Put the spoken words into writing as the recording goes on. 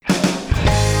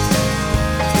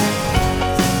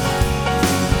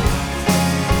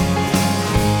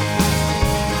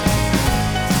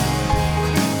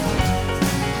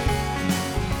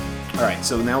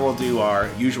So now we'll do our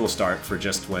usual start for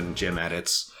just when Jim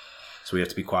edits. So we have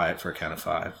to be quiet for a count of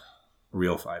 5.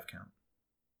 Real 5 count.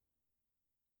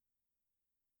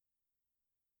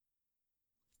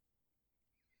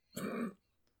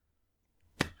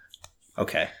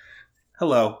 Okay.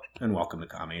 Hello, and welcome to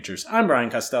Commagers. I'm Brian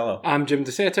Costello. I'm Jim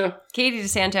DeSanto. Katie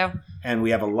DeSanto. And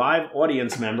we have a live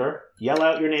audience member. Yell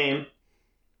out your name.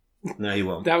 No, he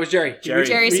won't. That was Jerry. Jerry's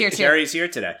here too. Jerry's here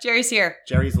today. Jerry's here.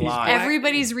 Jerry's live.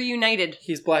 Everybody's reunited.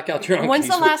 He's blackout drunk. When's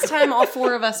the last time all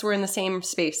 4 of us were in the same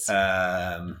space?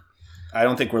 I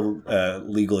don't think we're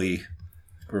legally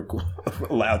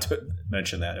allowed to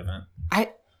mention that event.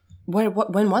 When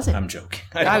was it? I'm joking.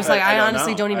 I was like, I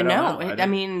honestly know. don't even know. I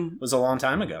mean, it was a long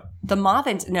time ago. The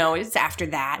Mothins. No, it's after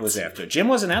that. It was after. Jim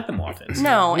wasn't at the Mothins.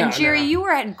 No, and Jerry, you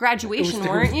were at graduation,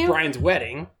 weren't you? Brian's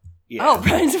wedding. Yeah. Oh,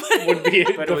 Brian's wedding Would be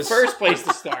the first place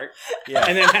to start. Yeah.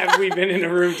 And then have we been in a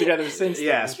room together since then?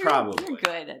 Yes, probably. You're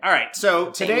good. All right,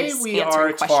 so today we are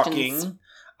answering talking questions.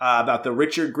 about the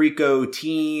Richard Grieco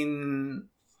teen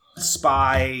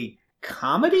spy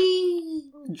comedy,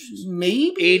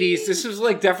 maybe? 80s. This was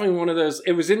like definitely one of those.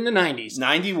 It was in the 90s.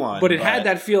 91. But it had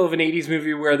that feel of an 80s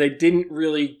movie where they didn't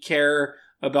really care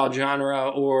about genre,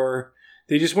 or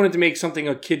they just wanted to make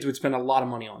something kids would spend a lot of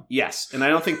money on. Yes, and I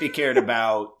don't think they cared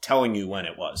about telling you when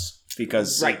it was,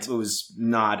 because it was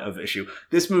not of issue.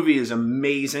 This movie is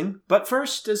amazing, but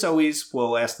first, as always,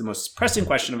 we'll ask the most pressing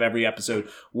question of every episode.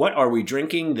 What are we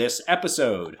drinking this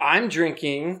episode? I'm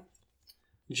drinking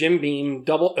Jim Beam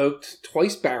Double Oaked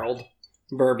Twice Barreled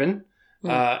Bourbon.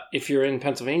 If you're in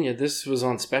Pennsylvania, this was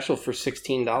on special for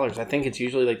 $16. I think it's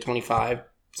usually like $25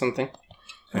 something.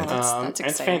 Oh, that's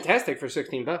it's exciting. fantastic for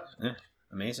 $16. Yeah,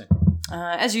 amazing.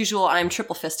 As usual, I'm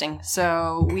triple fisting.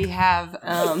 So we have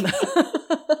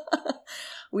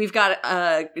we've got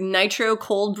a nitro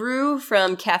cold brew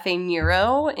from Cafe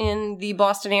Nero in the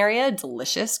Boston area.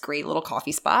 Delicious, great little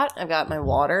coffee spot. I've got my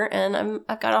water, and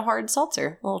I've got a hard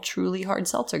seltzer, a little truly hard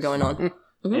seltzer going on.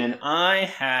 Mm-hmm. And I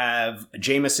have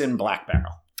Jameson Black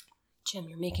Barrel. Jim,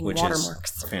 you're making Which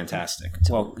watermarks. is fantastic.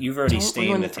 Well, you've already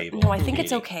stained the table. No, I think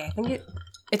it's okay. I think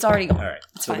it's already gone. All right,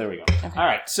 It's so fine. there we go. Okay. All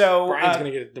right, so Brian's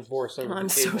going to get a divorce over I'm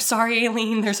the table. so sorry,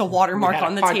 Aileen. There's a watermark had a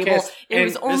on the podcast, table. It and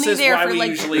was this only is there why for we like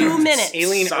usually 2 minutes.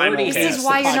 Aileen already Simulcast This is the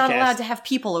why you're not podcast. allowed to have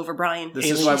people over, Brian. This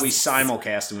is why we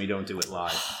simulcast and we don't do it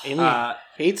live. Aileen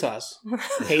hates us.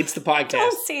 Hates the podcast.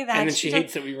 Don't say that. And then She she does-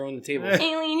 hates that we ruin the table.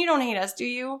 Aileen, you don't hate us, do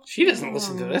you? She doesn't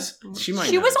listen to this. She might.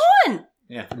 She know. was on.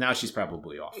 Yeah, now she's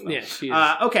probably off. though. Yeah, she is.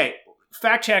 Okay,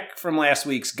 fact check from last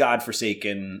week's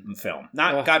Godforsaken film.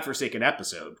 Not Godforsaken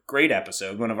episode. Great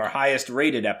episode. One of our highest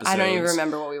rated episodes. I don't even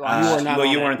remember what we watched. You were not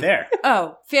you on weren't it. there.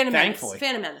 Oh, Phantom Thankfully. Menace.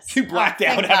 Phantom Menace. You blacked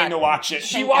out thank having God. to watch it.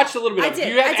 She Thank watched God. a little bit I of it. did.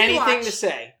 Do you have I did anything watch. to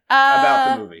say?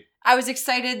 About the movie. I was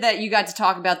excited that you got to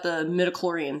talk about the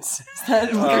midichlorians. Is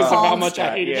that what they're Because of called? how much I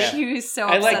hated Yeah. it. She was so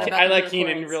I upset about the like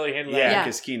Keenan midichlorians. really hated Yeah, that.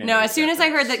 because Keenan. No, is as soon as I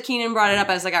heard definitely- that Keenan brought it up,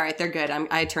 I was like, all right, they're good.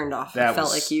 I turned off. That I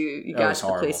felt was- like you that got was to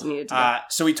the place horrible. you needed to go.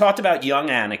 So we talked about young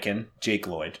Anakin, Jake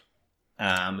Lloyd.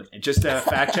 Just a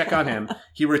fact check on him.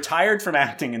 He retired from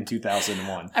acting in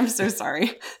 2001. I'm so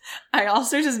sorry. I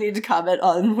also just need to comment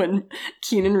on when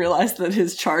Keenan realized that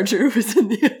his charger was in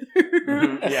the other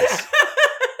room. Yes.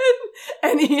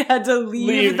 And he had to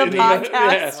leave the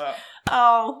podcast. yeah.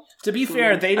 Oh. To be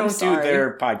fair, they I'm don't do sorry.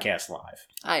 their podcast live.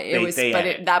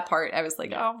 That part, I was like,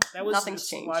 That was nothing's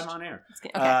changed. live on air.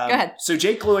 Okay, go ahead. So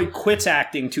Jake Lloyd quits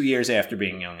acting 2 years after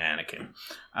being young Anakin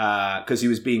because he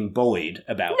was being bullied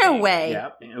about No being- way. Yeah,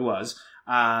 it was.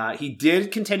 He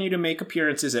did continue to make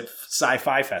appearances at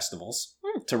sci-fi festivals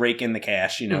to rake in the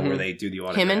cash, where they do the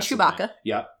autographs. Him and Chewbacca.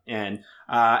 Yep.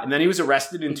 And then he was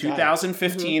arrested in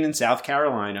 2015 in South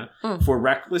Carolina for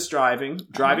reckless driving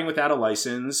without a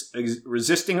license,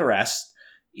 resisting arrest.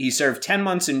 He served 10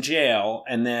 months in jail,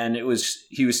 and then he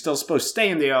was still supposed to stay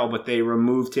in jail, but they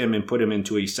removed him and put him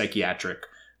into a psychiatric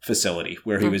facility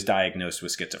where he was diagnosed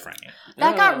with schizophrenia.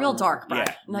 That got real dark, Brian.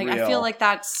 Yeah, I real. feel like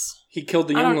that's... He killed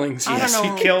the I don't- younglings. I don't Yes,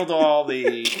 know. he killed all the...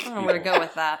 I don't know where to go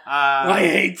with that. I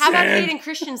hate How about Sam. Hayden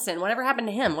Christensen? Whatever happened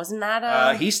to him? Wasn't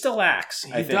that... he still acts.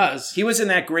 I He think. does. He was in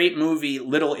that great movie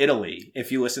Little Italy.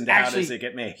 If you listen to How Actually, Does It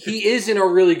Get Made? He is in a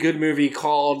really good movie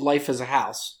called Life as a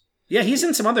House. Yeah, he's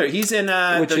in some other. He's in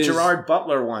Which the is- Gerard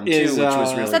Butler one too, is, which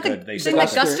was is really that good. the They Nick split it.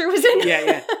 Guster was in?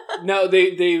 Yeah. No,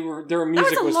 their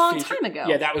music That was a long featured- time ago.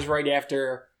 Yeah, that was right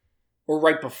after or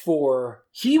right before.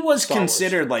 He was Star Wars.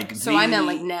 considered like. So I meant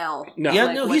like now. No. Yeah,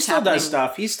 Like, no, he what's still happening. does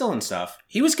stuff. He's still in stuff.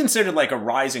 He was considered like a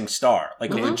rising star,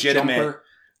 like a legitimate. Jumper.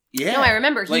 Yeah. No, I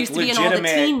remember. He used to be in all the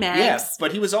teen mags. Yeah,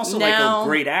 but he was also Now, like a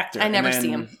great actor. I never and then see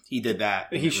him. He did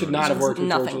that. He should not have worked with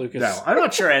Nothing. George Lucas. No, I'm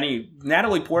not sure any.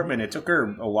 Natalie Portman, it took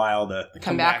her a while to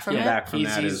Come back from get it. back from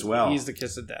that as well. He's the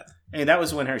kiss of death. And that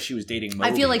was when she was dating Moby.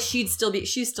 I feel like she's still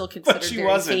considered she very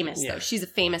wasn't. famous Yeah. though. She's a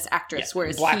famous actress,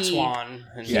 whereas Black he Swan.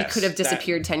 And he Yes. could have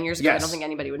disappeared 10 years ago. I Yes. don't think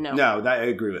anybody would know. No, I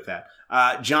agree with that.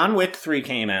 John Wick 3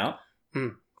 came out.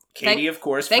 Katie, of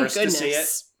course, Thank first goodness. to see it.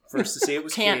 First to see it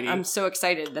was Katie. I'm so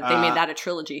excited that they made that a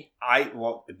trilogy.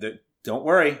 Don't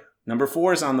worry. Number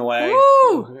 4 is on the way.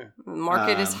 Woo! Yeah. The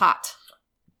market is hot.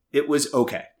 It was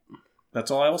okay. That's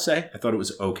all I will say. I thought it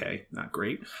was okay, not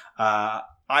great.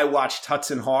 I watched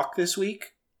Hudson Hawk this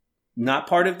week. Not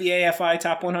part of the AFI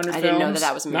Top 100 I films. didn't know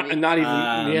that was a movie. Not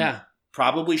even. Yeah.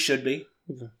 Probably should be.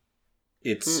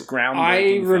 It's groundbreaking. I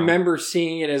film. remember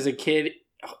seeing it as a kid,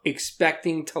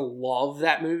 expecting to love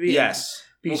that movie. Yes.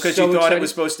 Be Because so you thought excited. it was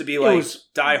supposed to be It like was-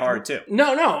 Die Hard too.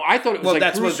 No. I thought it was Well, like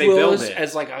that's Bruce what they billed Willis it.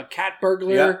 as like a cat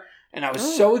burglar, Yep. and I was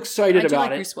Oh, so excited I do about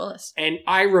like it. Bruce Willis. And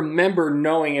I remember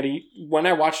knowing it when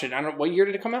I watched it. I don't know, what year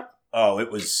did it come out? Oh, it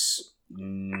was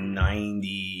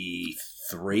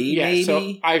 93, Yeah, maybe?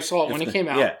 so I saw it when it came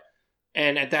out. Yeah.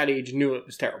 And at that age, knew it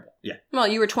was terrible. Well,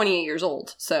 you were 28 years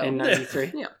old, so In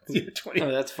 93? yeah. You're 20.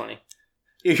 Oh, that's funny.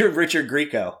 You're Richard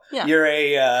Grieco. Yeah. You're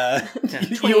a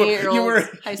 28-year-old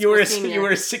high school senior. you were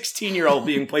a 16-year-old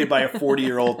being played by a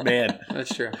 40-year-old man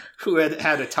That's true. who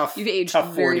had a tough You've aged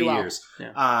tough 40 very well. years.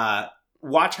 Yeah.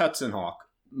 Watch Hudson Hawk.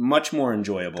 Much more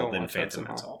enjoyable Don't than watch Phantom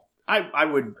Hudson Menace.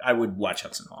 I would watch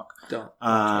Hudson Hawk. Don't.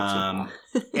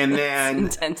 And then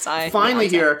Intense eye. finally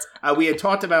content. here, we had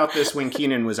talked about this when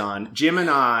Keenan was on. Jim and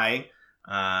I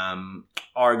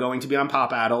are going to be on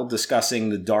Pop Addle discussing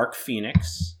The Dark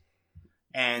Phoenix.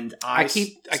 And I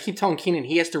keep telling Keenan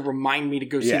he has to remind me to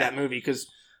go see Yeah. that movie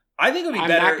because I think it would be I'm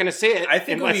better. not going to see it. I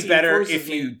think it would unless be he better forces if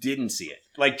me. you didn't see it.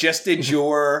 Like, just did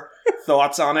your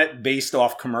thoughts on it based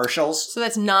off commercials. So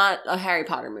that's not a Harry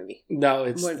Potter movie. No,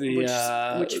 it's Which Phoenix?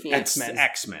 X-Men.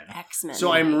 X-Men. X-Men.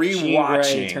 So I'm Jean Grey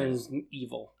rewatching. turns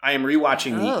evil. I am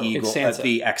rewatching Oh. It's Sansa.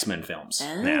 the X-Men films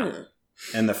Oh. now.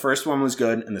 And the first one was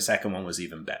good, and the second one was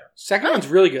even better. Second one's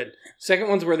really good. Second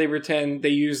one's where they pretend they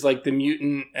use like the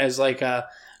mutant as like a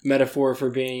metaphor for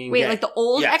being Wait, gay. like the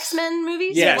old Yes. X-Men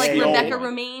movies? Yes, like the old Rebecca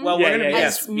one. Romijn? Well, Yeah, we're gonna yeah,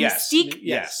 as yes, Mystique?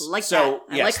 yes. I like So,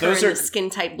 that. I yes, like her those in are- the skin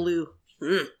tight blue.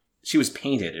 Mm, She was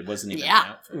painted; it wasn't even Yeah. an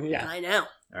outfit. yeah. I know.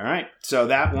 All right, so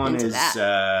that one Into is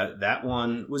that. that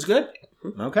one was good.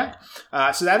 Okay,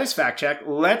 so that is fact check.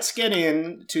 Let's get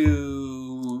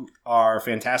into our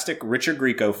fantastic Richard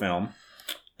Grieco film.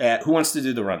 Who wants to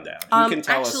do the rundown? Who can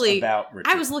tell us about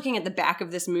Richard? I was looking at the back of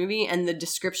this movie, and the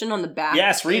description on the back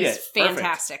Yes, read is it. Perfect.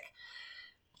 fantastic.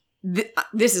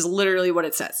 This is literally what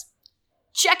it says.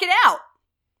 Check it out.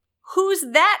 Who's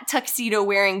that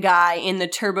tuxedo-wearing guy in the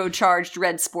turbocharged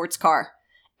red sports car?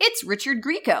 It's Richard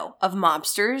Grieco of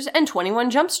Mobsters and 21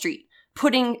 Jump Street,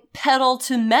 putting pedal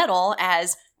to metal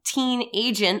as teen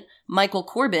agent Michael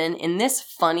Corbin in this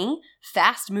funny,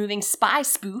 fast-moving spy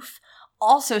spoof,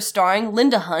 also starring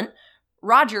Linda Hunt,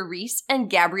 Roger Reese, and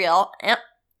Gabrielle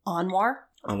Anwar.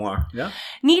 Anwar, yeah.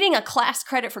 Needing a class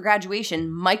credit for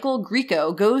graduation, Michael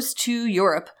Grieco goes to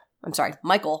Europe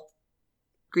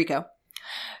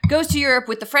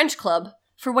with the French club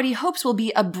for what he hopes will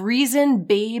be a breezin'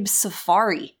 babe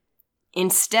safari.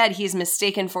 Instead, he is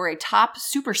mistaken for a top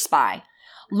super spy,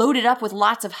 loaded up with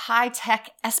lots of high-tech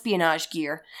espionage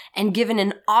gear, and given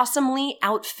an awesomely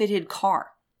outfitted car.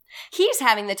 He's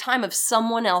having the time of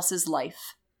someone else's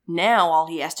life. Now all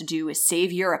he has to do is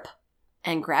save Europe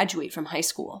and graduate from high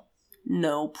school.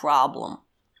 No problem.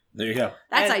 There you go.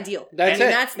 That's And- ideal. That's I mean,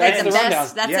 it. That's That's the the best. rundown.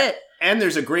 That's Yeah. it. And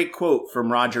there's a great quote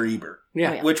from Roger Ebert,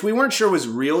 Yeah. Oh, yeah. which we weren't sure was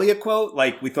really a quote.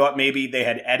 Like, we thought maybe they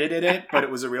had edited it, but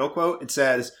it was a real quote. It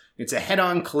says, "It's a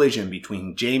head-on collision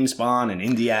between James Bond and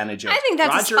Indiana Jones." I think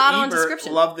that's a Roger spot-on Ebert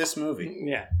description. loved this movie.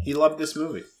 Yeah. He loved this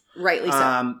movie. Rightly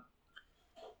so.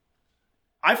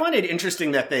 I find it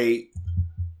interesting that they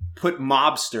put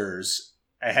Mobsters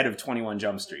ahead of 21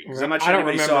 Jump Street. Because I'm not I sure don't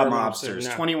anybody saw remember Mobsters. Mobsters,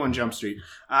 no. 21 Jump Street.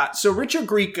 So Richard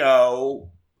Grieco,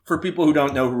 for people who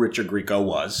don't know who Richard Grieco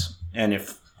was, and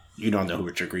if you don't know who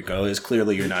Richard Grieco is,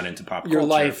 clearly you're not into pop culture. Your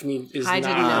life is I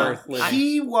didn't not know. worth living.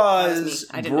 He That was was me.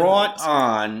 I didn't know brought who that was.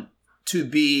 on to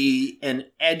be an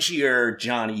edgier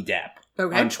Johnny Depp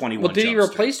Okay. on 21 Well, did he Jump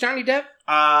Street. replace Johnny Depp?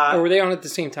 Or were they on at the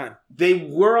same time? They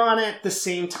were on at the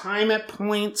same time at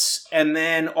points, and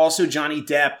then also Johnny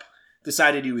Depp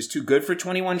decided he was too good for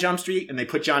 21 Jump Street, and they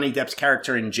put Johnny Depp's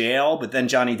character in jail, but then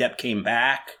Johnny Depp came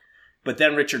back. But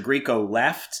then Richard Grieco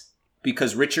left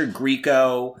because Richard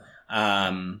Grieco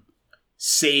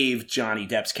saved Johnny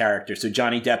Depp's character, so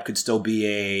Johnny Depp could still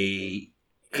be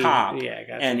cop, Yeah, I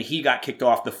gotcha. and he got kicked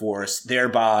off the force,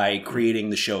 thereby creating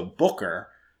the show Booker,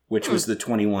 which was the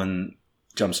 21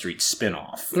 Jump Street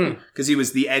spinoff, because he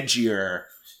was the edgier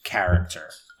character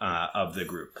of the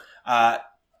group. I'm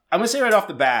going to say right off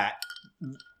the bat,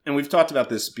 and we've talked about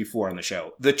this before on the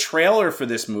show, the trailer for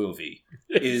this movie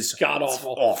is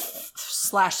god-awful. awful.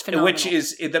 / phenomenal. Which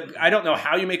is, I don't know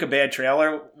how you make a bad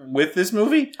trailer with this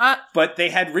movie, but they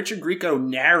had Richard Grieco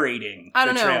narrating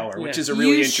the trailer, which is a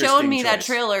really interesting You showed me that choice.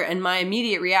 trailer, and my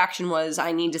immediate reaction was,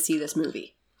 I need to see this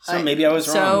movie. So maybe I was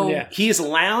wrong. Yeah. He's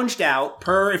lounged out,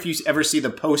 if you ever see the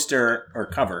poster or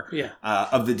cover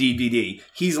of the DVD,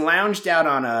 he's lounged out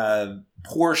on a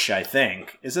Porsche, I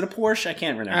think. Is it a Porsche? I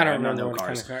can't remember. I don't know no what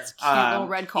cars. kind of car. Cute little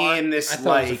red car. In this I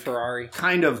thought it was a like Ferrari.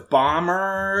 kind of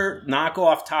bomber,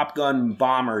 knockoff Top Gun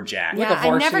bomber jacket. Yeah, With a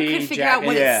I never varsity could figure out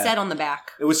what jacket. it said on the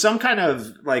back. It was some kind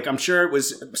of, like, I'm sure it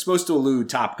was supposed to allude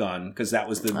Top Gun, because that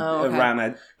was the okay. around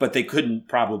that, but they couldn't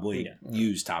probably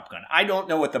use Top Gun. I don't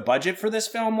know what the budget for this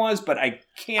film was, but I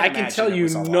can't I can imagine tell it you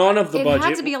was a lot. none of the It budget.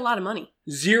 had to be a lot of money.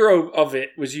 0 of it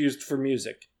was used for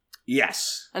music.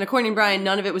 Yes. And according to Brian,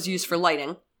 none of it was used for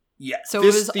lighting. Yes. So it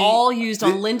was all used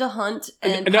on Linda Hunt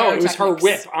and No, it was her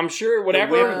pyrotechnics. whip. I'm sure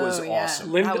whatever. The whip was yeah.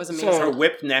 awesome. Linda- That was so- amazing. Her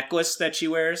whip necklace that she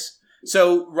wears.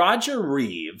 So Roger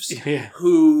Reeves, Yeah.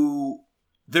 who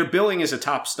they're billing as a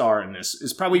top star in this,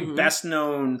 is probably Mhm. best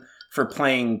known for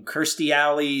playing Kirstie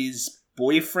Alley's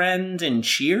boyfriend in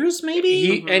Cheers,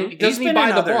 maybe? And He's doesn't he been buy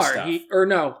in the other bar? stuff. Or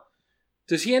no?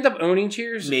 Does he end up owning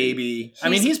Cheers? Maybe. I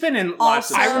mean, he's been in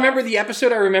lots of I stuff. remember the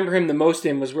episode I remember him the most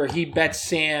in was where he bet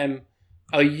Sam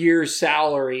a year's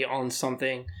salary on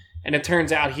something, and it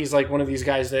turns out he's like one of these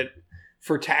guys that,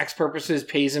 for tax purposes,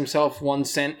 pays himself 1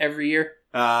 cent every year.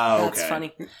 Oh, okay. That's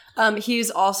funny.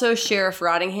 He's also Sheriff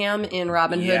Rottingham in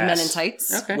Robin Hood Yes. Men in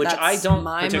Tights. Okay. Which That's I don't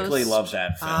my particularly most- love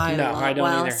that film. I No, I don't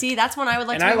well, either. see, that's one I would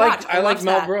like And to I watch. like loved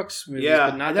Mel that. Brooks movies,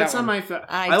 Yeah, but not that's that not one. my favorite.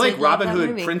 I I like did love Robin that Hood,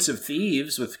 movie. Prince of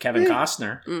Thieves with Kevin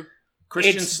Costner. Mm.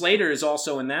 Christian It's- Slater is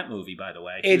also in that movie, by the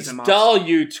way. He was It's in Monster- dull,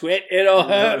 you twit. It'll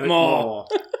hurt more. more.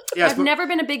 Yes, I've but never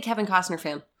been a big Kevin Costner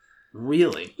fan.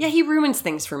 really. Yeah, he ruins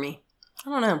things for me. I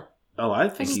don't know. Oh, I I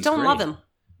think just he's don't great. love him.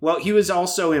 Well, he was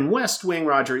also in West Wing,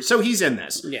 Roger. So he's in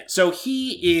this. Yeah. So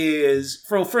he is.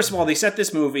 First of all, they set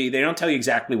this movie. They don't tell you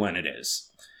exactly when it is,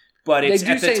 but it's They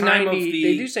do at the say time 90. of the.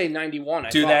 They do say 91.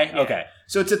 Do thought. they? Yeah. Okay.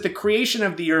 So it's at the creation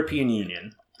of the European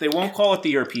Union. They won't call it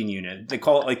the European Union. They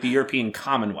call it like the European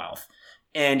Commonwealth.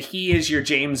 And he is your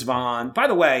James Bond. By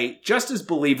the way, just as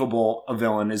believable a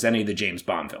villain as any of the James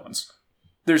Bond villains.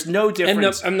 There's no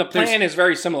difference. And the plan is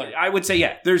very similar. I would say,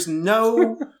 yeah. There's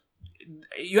no.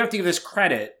 You have to give this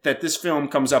credit that this film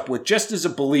comes up with just as a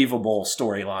believable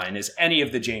storyline as any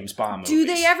of the James Bond movies. Do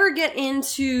they ever get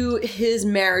into his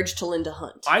marriage to Linda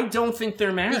Hunt? I don't think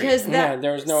they're married. Because that, Yeah,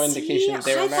 there was no indication that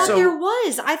they were I married. thought So- there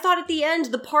was. I thought at the end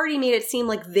the party made it seem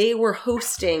like they were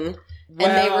hosting, and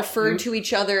they Well, referred to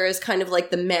each other as kind of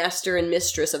like the master and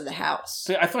mistress of the house.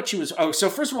 So I thought she was. Oh, so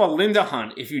first of all, Linda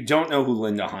Hunt. If you don't know who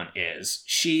Linda Hunt is,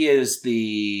 she is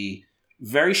the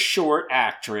very short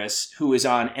actress who is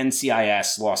on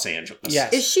NCIS Los Angeles.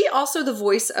 Yes. Is she also the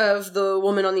voice of the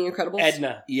woman on The Incredibles?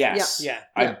 Edna. Yes. Yeah.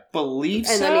 I believe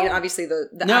And so. I mean, obviously the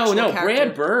no, actual no. character.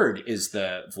 Brad Bird is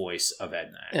the voice of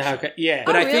Edna. actually. Okay. Yeah.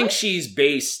 But Oh, I think really? she's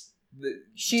based.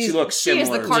 She looks She is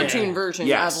similar. the to- cartoon Yeah. version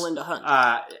Yes. of Linda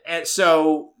Hunt. And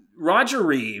so Roger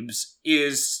Reeves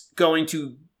is going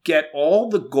to get all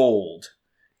the gold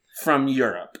from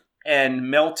Europe and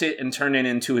melt it and turn it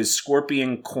into his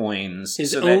scorpion coins.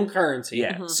 His so own that, currency.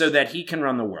 yeah, Mhm. so that he can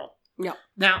run the world. Yeah.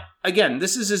 Now, again,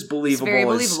 this is as It's believable, very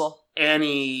believable. as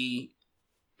any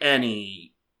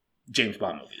James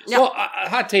Bond movie is. Yeah. Well, a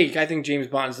hot take. I think James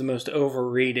Bond is the most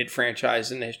overrated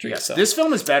franchise in the history. Yes, of film. this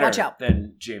film is better Watch out.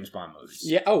 than James Bond movies.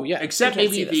 Yeah. Oh, yeah. Except I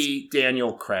can't maybe see the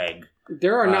Daniel Craig,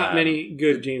 There are not Um, many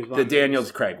good James Bond. the Daniel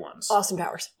movies. Craig ones. Austin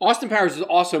Powers. Austin Powers is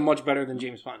also much better than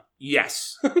James Bond.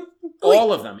 Yes.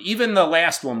 All of them. Even the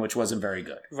last one, which wasn't very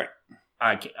good. Right.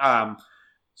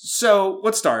 So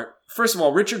let's start. First of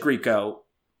all, Richard Grieco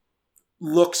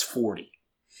looks 40.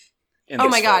 in Oh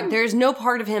this my film. god, there's no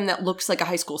part of him that looks like a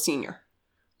high school senior.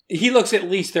 He looks at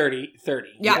least 30.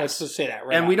 Yeah. Let's just say that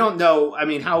right And we now. don't know, I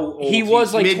mean, how old He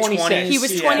was like mid-20s? 26. He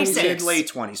was Yeah, 26. mid-late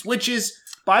 20s, which is,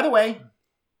 by the way,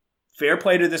 fair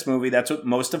play to this movie. That's what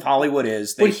most of Hollywood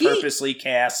is. They But he- purposely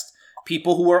cast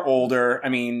people who are older. I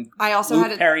mean, I also Luke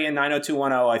had a, Perry in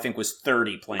 90210, I think, was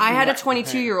 30 playing. I had a Right.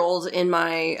 22-year-old in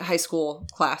my high school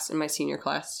class, in my senior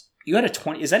class. You had a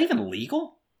 20. Is that even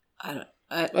legal?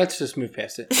 Let's just move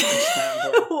past it.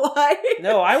 Why?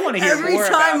 No, I want to hear Every more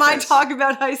time about I this. talk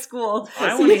about high school,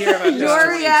 I want to hear about this your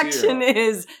story, reaction too.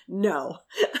 is no.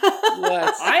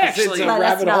 I actually- it's a Let us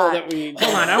rabbit hole not. that we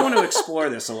Hold on, I want to explore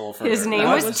this a little further. His name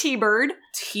What was T-Bird.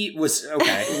 was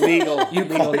okay. legal. You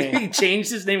legal name. he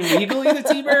changed his name legally to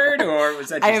T-Bird, or was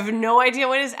that? Just, I have no idea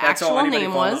what his that's all actual anybody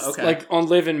name called was. him? Okay. Like on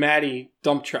Liv and Maddie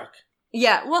dump truck.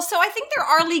 Yeah, well, so I think there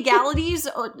are legalities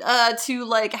to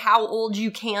like how old you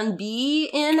can be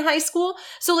in high school.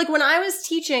 So like when I was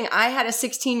teaching, I had a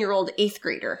 16-year-old 8th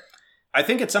grader. I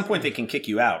think at some point they can kick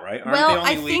you out, right? Aren't Well, they only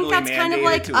I think legally that's kind of mandated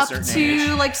like to a up certain to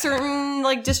age? like certain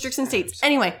like districts and states.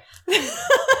 Anyway.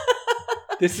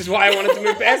 This is why I wanted to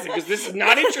move past it, because this is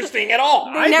not interesting at all.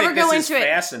 I They never think go this is into it.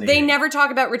 fascinating. They never talk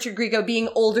about Richard Grieco being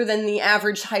older than the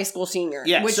average high school senior,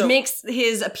 Yeah, which so- makes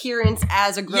his appearance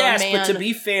as a grown Yes, man but to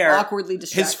be fair, awkwardly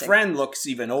distracting. his friend looks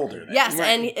even older. Than Yes, him.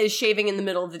 and is shaving in the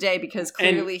middle of the day because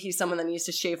clearly he's someone that needs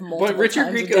to shave multiple But Richard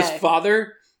times a Grieco's day.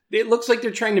 father, it looks like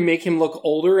they're trying to make him look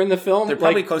older in the film. they're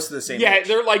probably like, close to the same yeah, age.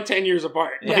 they're like 10 years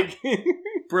apart. Yeah. Like,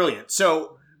 Brilliant.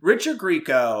 So Richard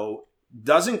Grieco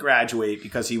doesn't graduate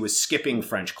because he was skipping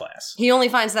French class. He only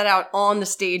finds that out on the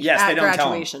stage Yes, at they don't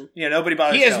graduation. tell him. Yeah, nobody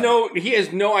bothers. he has telling him. he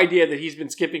has no idea that he's been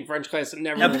skipping French class and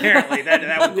never. Apparently, that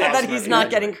would Yeah, cost That him he's a not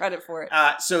graduate. getting credit for it.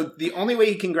 So the only way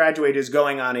he can graduate is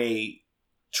going on a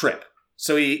trip.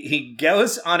 So he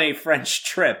goes on a French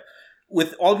trip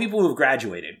with all the people who have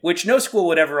graduated, which no school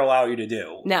would ever allow you to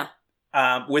do. No,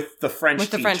 With the French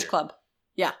with the teacher. French club.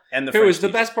 Yeah. And the Who French was the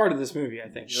teacher. best part of this movie, I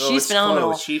think. Oh, She's it's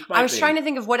phenomenal. close. She might I was be. trying to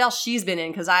think of what else she's been in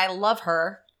because I love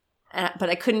her, but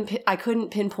I couldn't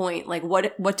pinpoint like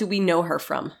what do we know her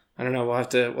from? I don't know. We'll have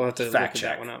to look Fact at check.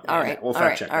 that one up. All right, we'll all fact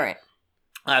right, check all that.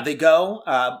 right. They go.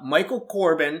 Michael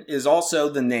Corbin is also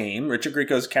the name. Richard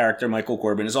Grieco's character, Michael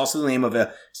Corbin, is also the name of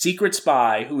a secret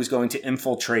spy who is going to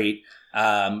infiltrate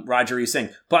Roger E. Singh.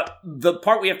 But the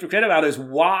part we have to forget about is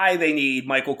why they need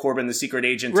Michael Corbin, the secret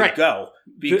agent, to Right. go.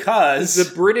 Because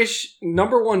the British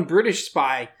number one British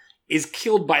spy is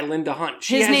killed by Linda Hunt.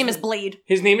 His name is Blade.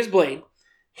 His name is Blade.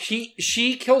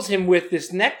 She kills him with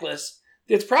this necklace.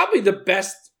 That's probably the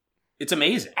best. it's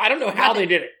amazing. I don't know how they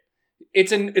did it.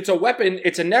 It's a weapon.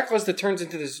 It's a necklace that turns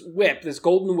into this whip, this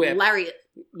golden whip, Lariat.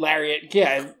 lariat,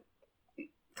 yeah,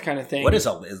 kind of thing. What is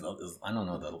I don't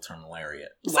know the term lariat.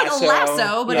 It's like a Lasso.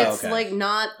 lasso, but Yeah, it's okay. like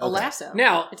not a Okay. lasso.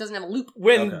 Now, It doesn't have a loop.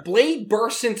 when Okay. Blade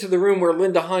bursts into the room where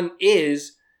Linda Hunt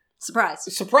is, Surprise.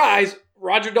 surprise,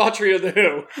 Roger Daltrey of the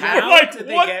Who. How Like, did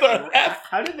they what get? the F?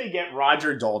 How did they get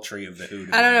Roger Daltrey of the Who?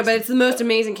 to I don't do know, but this? it's the most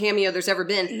amazing cameo there's ever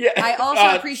been. Yeah. I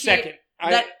also appreciate second.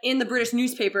 that in the British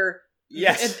newspaper,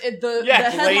 yes. the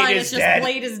Yes, headline Blade is is just dead.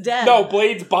 Blade is dead. No,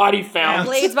 Blade's body found.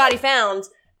 Blade's body found,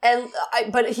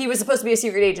 but he was supposed to be a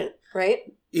secret agent, right?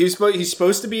 He's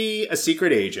supposed to be a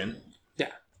secret agent. Yeah.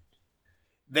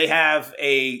 They have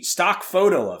a stock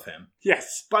photo of him.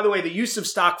 Yes. By the way, the use of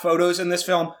stock photos in this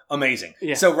film, amazing.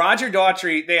 Yeah. So Roger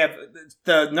Daltrey, they have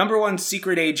the number one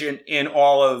secret agent in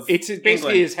all of It's basically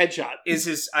England his headshot.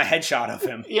 is a headshot of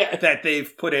him Yeah. that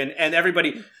they've put in, and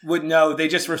everybody would know. They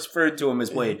just referred to him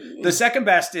as Blade. The second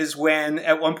best is when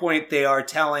at one point they are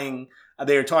talking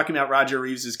about Roger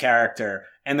Reeves' character,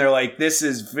 and they're like, "This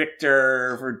is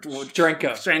Victor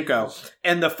Strenko,"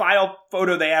 and the file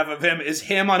photo they have of him is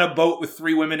him on a boat with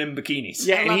 3 women in bikinis.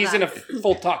 Yeah, I and love he's that. in a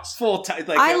full tux.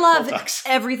 I love full tux.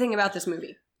 everything about this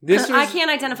movie. This I was can't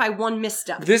identify one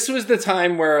misstep. this was the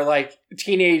time where like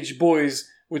teenage boys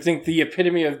would think the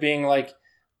epitome of being like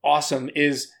awesome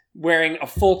is wearing a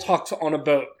full tux on a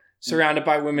boat surrounded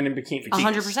by women in bikinis.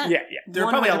 100%. Yeah, yeah. There are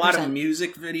probably a lot of 100%.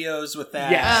 music videos with that.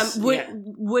 Yes.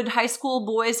 Would high school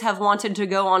boys have wanted to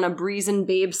go on a Breeze and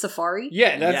Babe safari?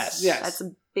 Yeah, that's Yes. That's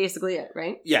basically it,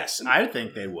 right? Yes, I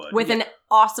think they would. With an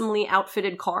awesomely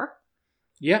outfitted car.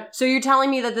 yeah. So you're telling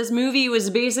me that this movie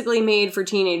was basically made for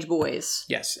teenage boys?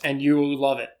 Yes, and you will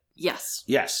love it. Yes.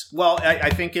 Yes. Well, I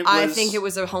think it was. I think it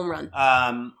was a home run.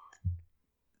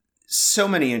 So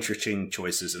many interesting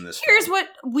choices in this. Here's film. what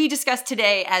we discussed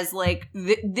today as like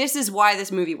this is why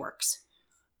this movie works.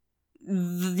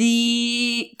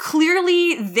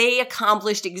 Clearly they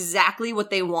accomplished exactly what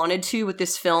they wanted to with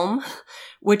this film,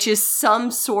 which is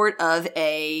some sort of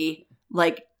a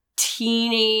like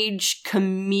teenage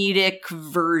comedic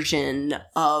version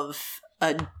of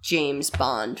a James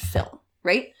Bond film,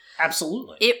 right?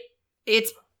 Absolutely.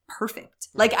 It's perfect.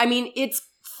 Like, I mean, it's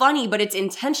funny, but it's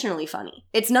intentionally funny.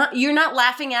 You're not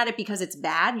laughing at it because it's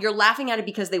bad. You're laughing at it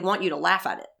because they want you to laugh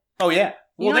at it. Oh yeah.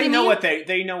 You Well, know they what I know mean? what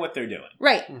they know what they're doing.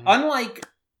 Right. Unlike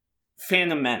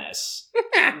Phantom Menace,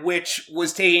 which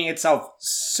was taking itself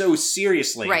so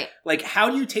seriously. Right. Like, how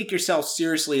do you take yourself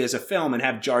seriously as a film and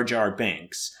have Jar Jar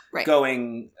Binks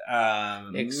going,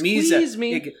 Excuse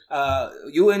me.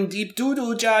 You in deep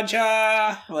doo-doo, Jar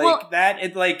Jar. Like, that,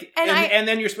 it, like, and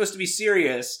then you're supposed to be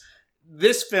serious.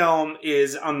 This film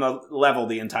is on the level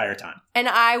the entire time. And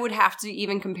I would have to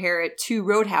even compare it to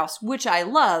Roadhouse, which I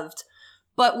loved,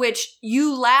 but which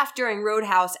you laugh during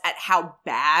Roadhouse at how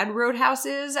bad Roadhouse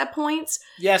is at points.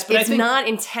 Yes, but it's not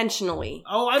intentionally.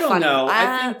 Oh, I don't funny. know.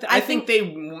 I think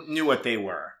they knew what they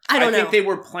were. I don't know. think they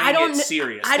were playing it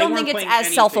serious. I don't think it's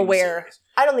as self-aware.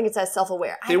 I don't think it's as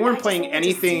self-aware. They weren't playing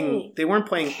anything. They weren't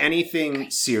playing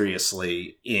anything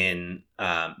seriously in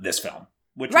this film,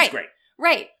 which was great.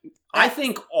 Right. I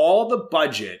think all the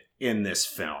budget in this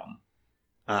film,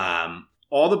 I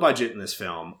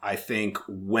think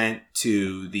went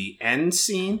to the end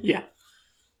scene. Yeah.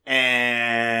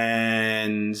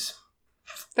 And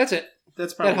that's it.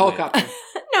 That's probably that helicopter.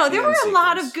 No, there were a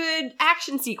lot of good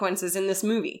action sequences in this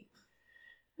movie.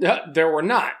 There were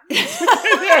not.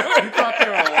 I thought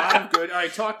there were a lot of good. I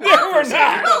talked about there were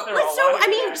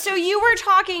not. So you were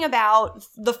talking about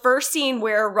the first scene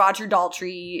where Roger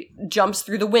Daltrey jumps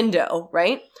through the window,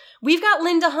 right? We've got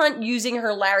Linda Hunt using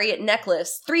her lariat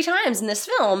necklace 3 times in this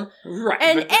film. Right.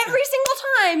 And every single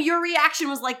time your reaction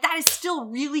was like, that is still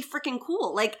really freaking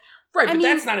cool. Like, right, but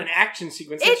that's not an action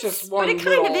sequence. It's just one. But it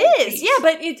kind of is. Piece. Yeah,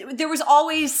 but there was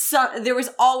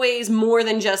always more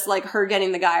than just like her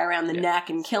getting the guy around the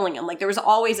neck and killing him. Like there was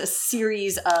always a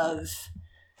series of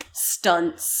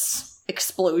stunts,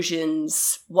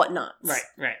 explosions, whatnot.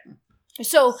 Right.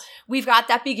 So we've got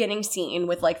that beginning scene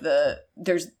with like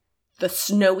there's the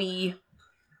snowy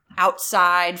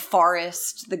outside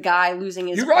forest, the guy losing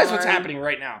his You realize arm. what's happening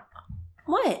right now?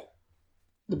 What?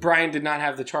 Brian did not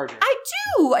have the charger. I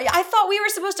do. I thought we were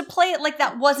supposed to play it like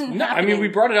that wasn't happening. I mean, we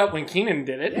brought it up when Keenan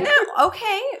did it. No,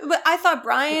 okay. But I thought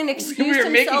Brian excused himself. We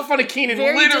were making fun of Keenan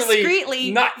very literally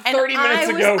discreetly, not 30 minutes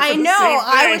ago. I know.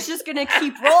 I was just going to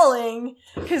keep rolling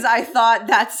because I thought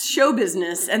that's show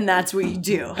business and that's what you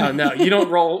do. Oh, no. You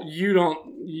don't roll. You don't.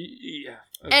 Yeah.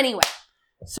 Okay. Anyway.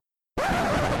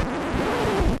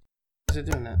 Is it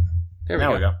doing that? There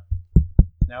we go.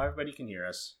 Now everybody can hear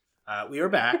us. We are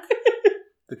back.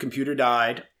 The computer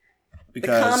died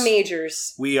because the comm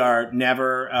majors. We are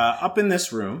never up in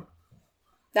this room.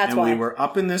 That's why we were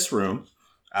up in this room.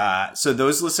 So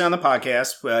those listening on the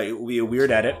podcast, will be a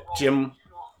weird edit. Jim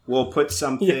will put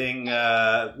something.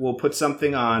 We'll put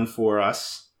something on for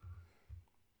us,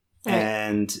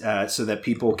 and so that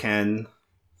people can.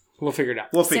 We'll figure it out.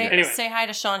 Anyway. Say hi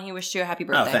to Sean. He wished you a happy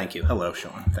birthday. Oh, thank you. Hello,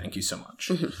 Sean. Thank you so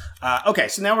much. Okay,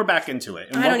 so now we're back into it.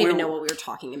 And I don't even know what we were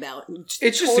talking about.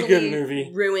 It's just a good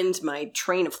movie. Ruined my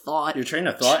train of thought. Your train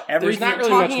of thought? There's not really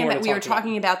much more to talk We were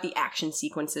talking about the action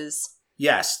sequences.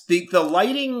 Yes. The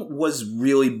lighting was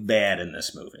really bad in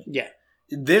this movie. Yeah.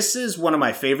 This is one of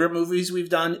my favorite movies we've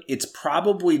done. It's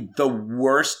probably the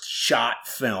worst shot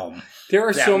film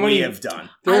we have done.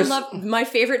 My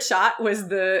favorite shot was at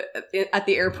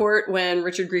the airport when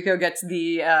Richard Grieco gets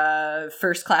the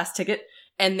first class ticket,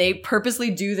 and they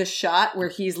purposely do the shot where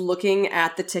he's looking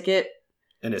at the ticket.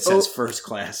 And it says first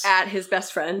class. At his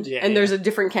best friend. Yeah, and there's a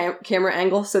different camera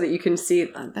angle so that you can see.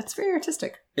 That's very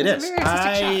artistic. It is.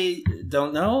 I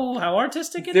don't know how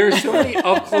artistic it is. There's so many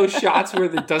up-close shots where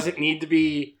it doesn't need to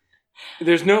be...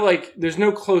 There's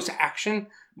no close action,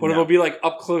 but it'll be like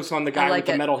up close on the guy with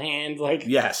the metal hand. Like,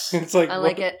 yes. It's like, I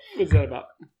like it. What's that about?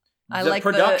 The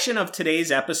production of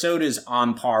today's episode is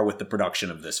on par with the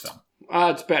production of this film.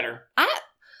 It's better.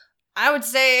 I would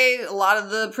say a lot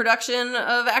of the production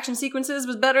of action sequences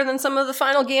was better than some of the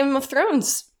final Game of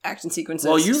Thrones action sequences.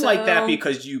 Well, you like that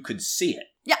because you could see it.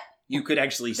 Yeah. You could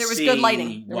actually see. There was good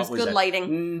lighting. There was good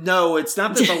lighting. No, it's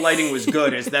not that the lighting was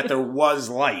good. It's that there was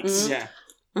lights. Yeah.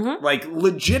 Mm-hmm. Like,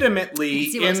 legitimately,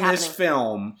 in this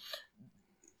film,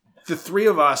 the three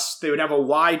of us, they would have a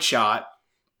wide shot,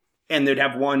 and they'd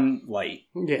have one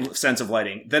sense of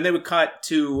lighting. Then they would cut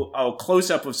to a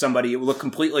close-up of somebody. It would look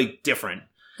completely different.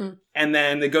 And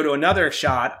then they go to another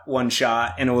one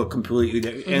shot, and it will completely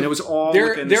different. And it was all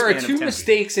within the span of 10 feet. There are two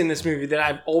mistakes in this movie that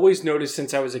I've always noticed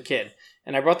since I was a kid.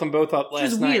 And I brought them both up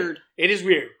last night. Weird. It is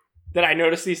weird that I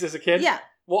noticed these as a kid. Yeah.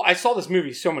 Well, I saw this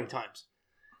movie so many times.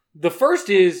 The first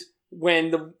is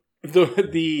when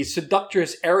the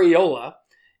seductress Areola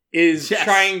is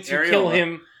trying to kill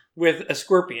him with a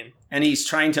scorpion. And he's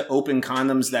trying to open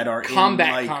condoms that are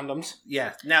combat condoms.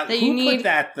 Yeah. Now, put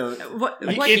that though?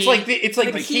 It's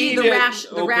like the key,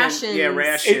 the rations. Yeah,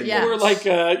 ration. Or like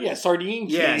sardine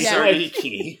key. Yeah, sardine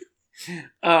key.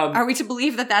 Are we to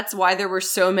believe that that's why there were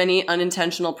so many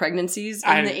unintentional pregnancies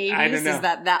in the 80s? I don't know. Is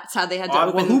that's how they had to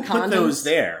open well, who condoms? put those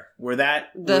there? Were that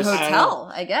The was-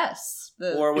 hotel, I guess.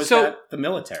 or was So- that the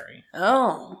military?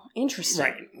 Oh, interesting.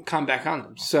 Right, combat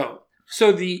condoms. So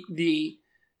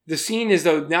the scene is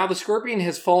though now the scorpion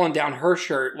has fallen down her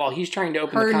shirt while he's trying to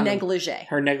open Her the condom. negligee.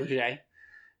 Her negligee,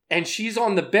 and she's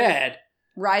on the bed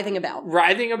Writhing about.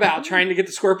 writhing about trying to get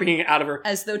the scorpion out of her.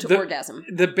 As though to The- orgasm.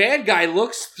 The bad guy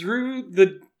looks through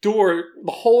the door,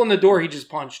 the hole in the door he just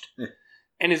punched,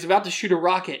 and is about to shoot a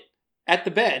rocket at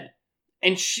the bed.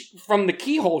 And from the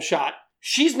keyhole shot,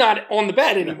 she's not on the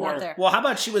bed anymore. Not there. Well, how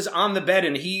about she was on the bed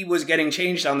and he was getting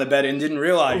changed on the bed and didn't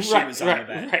realize she was on the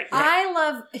bed? Right. I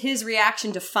love his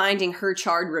reaction to finding her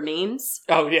charred remains.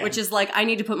 Oh yeah. Which is like, I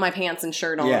need to put my pants and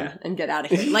shirt on Yeah. and get out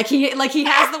of here. Like he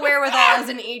has the wherewithal as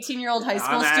an 18-year-old high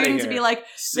school I'm outta student to here. be like,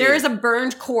 See there ya. is a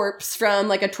burned corpse from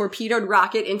like a torpedoed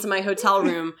rocket into my hotel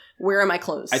room. Where are my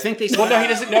clothes? I think they. Well, no, he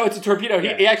doesn't know it's a torpedo.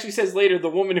 Yeah. He actually says later,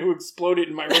 the woman who exploded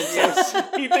in my room says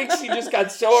he thinks he just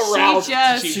got so aroused.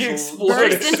 just She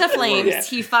exploded. burst into flames. Yeah.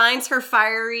 He finds her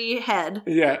fiery head.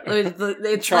 Yeah.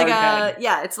 It's Charred like head.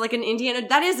 it's like an Indiana.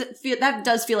 That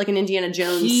does feel like an Indiana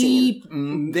Jones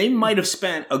scene. They might have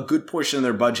spent a good portion of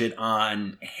their budget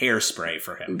on hairspray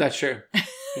for him. That's true.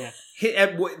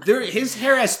 His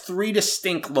hair has 3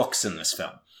 distinct looks in this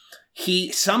film.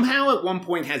 He somehow at one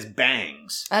point has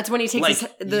bangs. That's when he takes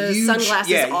the huge,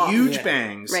 sunglasses off. huge Yeah.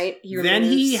 bangs. Right? He Then he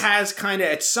removes- has kind of,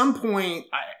 at some point,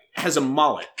 has a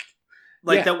mullet.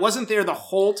 Like, Yeah. that wasn't there the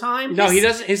whole time. No, he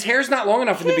doesn't. His hair's not long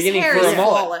enough in the His beginning hair for is a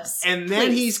mullet. flawless. And then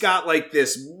Please. he's got, like,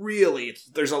 this really,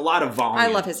 there's a lot of volume. I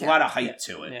love his hair. A lot of height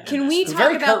to it. Yeah. Can we It's talk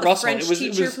very about Kurt the Russell. French It was-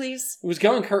 teacher, please? It was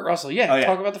going Kurt Russell. Yeah, Oh, yeah.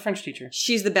 talk about the French teacher.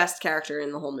 She's the best character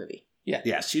in the whole movie.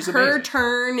 Yes, she's Her amazing.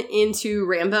 turn into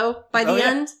Rambo by the Oh, yeah.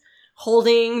 end,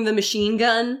 holding the machine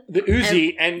gun. The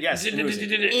Uzi and Yes,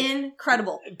 Uzi.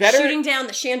 Incredible. Better- Shooting down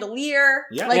the chandelier.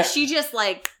 Yeah. Like, Yeah. she just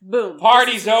like, boom.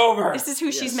 Party's over. This is who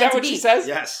Yes. she's Is meant that to what be. she says?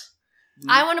 Yes.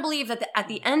 I want to believe that at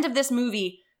the end of this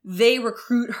movie, they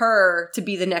recruit her to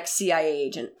be the next CIA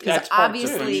agent. Because That's part two.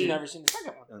 obviously, You've never seen the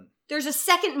second one. there's a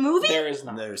second movie? There is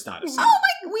not. There's not a Oh scene.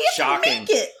 my, we have Shocking.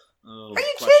 to make it. Oh, Are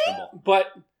you questionable.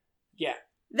 But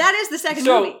That is the second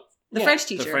So, movie. The yeah, French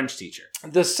teacher. The French teacher.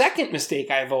 the second mistake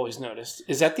I've always noticed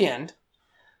is at the end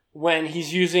when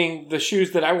he's using the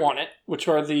shoes that I wanted, which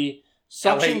are the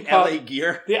suction cup. LA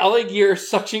Gear. The LA Gear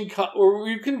suction cup. Or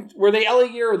were they LA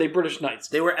Gear or were they British Knights?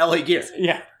 They were LA Gear.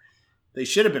 Yeah. They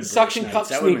should have been Suction British cup Knights.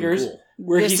 That would've been sneakers. cool.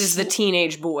 Where This he's, is the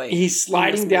teenage boy. he's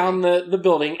sliding in this down the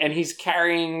building and he's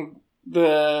carrying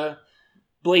the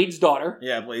Blade's daughter.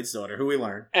 Yeah, Blade's daughter, who we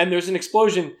learned. And there's an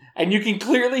explosion, and you can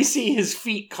clearly see his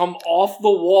feet come off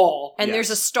the wall. And Yes. there's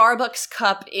a Starbucks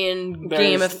cup in There's-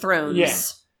 Game of Thrones. yeah.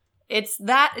 It's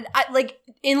that,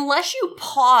 unless you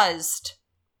paused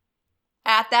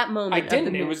at that moment. I of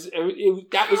didn't. the It movie. was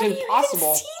that was How do you impossible.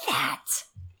 even see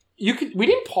that? We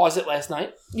didn't pause it last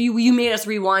night. You made us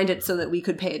rewind it so that we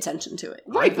could pay attention to it.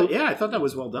 Right, but I thought that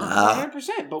was well done.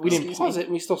 100%. But we didn't Excuse pause me. it,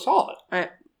 and we still saw it.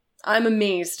 I'm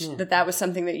amazed Yeah. that was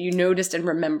something that you noticed and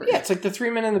remembered. Yeah, it's like the 3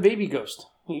 Men and the Baby Ghost.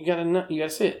 You gotta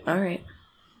see it. All right.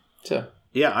 So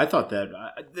Yeah, I thought that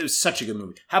it was such a good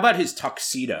movie. How about his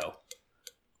tuxedo?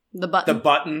 The The button.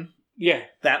 button, yeah,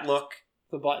 that look.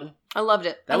 the button. I loved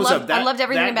it. That I was loved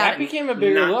everything that about That it. became a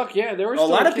bigger Not- look. Yeah, there were A still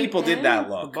lot of kids- people did that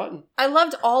The look. button. I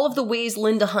loved all of the ways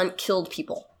Linda Hunt killed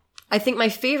people. I think my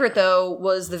favorite, though,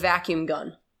 was the vacuum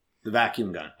gun. The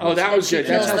vacuum gun. Oh, that was She good.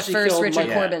 kills That's how the she first killed Richard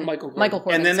Michael Corbin. Michael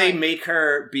Corbin. And then they sorry. make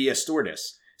her be a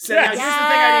stewardess. So Yes. now, here's the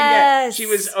thing I didn't Yes. get. She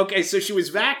was okay. So she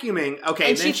was vacuuming. Okay,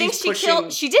 And then she thinks she's pushing.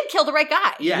 she did kill the right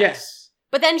guy. Yes.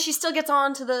 But then she still gets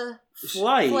on to the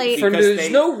Flight. Flight. because There's they-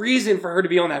 no reason for her to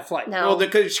be on that flight. No. Well,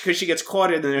 because she gets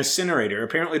caught in an incinerator.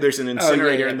 Apparently, there's an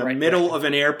incinerator in the middle of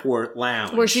an airport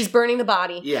lounge where she's burning the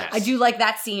body. Yes. I do like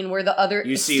that scene where the other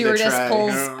You see the stewardess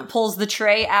tray. pulls the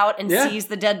tray out and Yeah. sees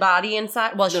the dead body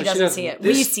inside. Well, she No, she doesn't doesn't. see it.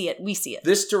 This- We see it.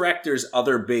 This director's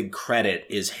other big credit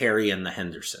is Harry and the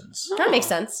Hendersons. That makes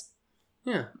sense.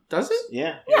 Yeah. Does it?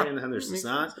 Yeah, Yeah. Harry and the Hendersons. Makes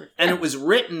Not, sense. and it was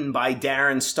written by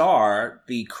Darren Star,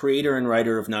 the creator and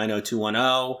writer of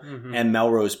 90210 Mhm. and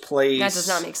Melrose Place. That does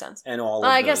not make sense. And all of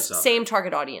I those guess other- same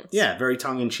target audience. Yeah, very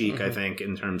tongue-in-cheek, I Mhm. think,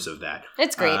 in terms of that.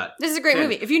 It's great. This is a great yeah.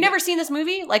 movie. If you've never seen this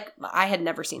movie, like I had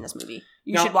never seen this movie,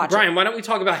 you Now, should watch Brian, why don't we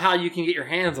talk about how you can get your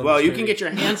hands on Well, this you movie? can get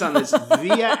your hands on this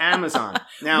via Amazon. it.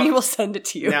 Now, We will send it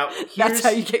to you. now That's here's-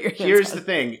 how you get your hands Here's on the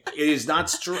thing. It is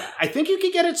not I think you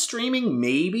could get it streaming,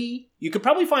 maybe. You could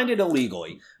probably find it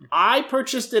illegally. I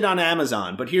purchased it on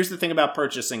Amazon, but here's the thing about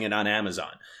purchasing it on Amazon.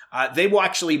 They will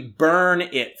actually burn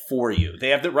it for you. They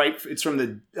have the right. It's from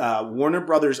the Warner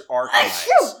Brothers archives.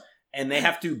 Achoo! and they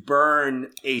have to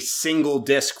burn a single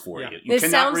disc for you. You This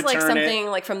cannot sounds like return it. something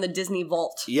like from the Disney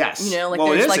Vault. Yes. You know, like well,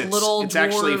 there's it is. like It's- little It's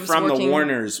actually dwarves from the working-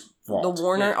 Warner's vault. The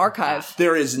Warner Archive.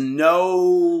 There is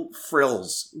no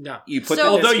frills. No. You put So- the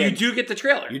Although disc you in. do get the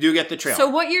trailer. You do get the trailer. So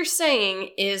what you're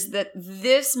saying is that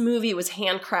this movie was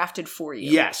handcrafted for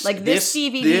you. Yes. Like this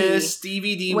DVD This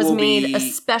DVD was will made be,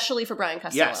 especially for Brian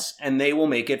Costello. Yes, and they will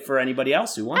make it for anybody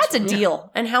else who wants That's a it.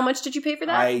 deal. And how much did you pay for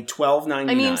that? $12.99.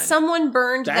 I mean, someone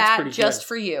burned That's that pretty just good.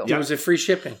 for you. It was a free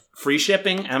shipping. Free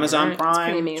shipping, Amazon Alright. That's Prime,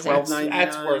 pretty amazing. $12.99.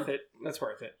 That's worth it. That's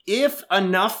worth it. If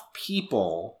enough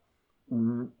people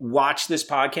watch this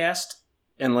podcast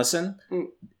and listen,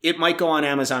 it might go on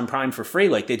Amazon Prime for free,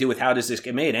 like they do with How Does This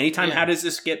Get Made. Anytime Yeah. How Does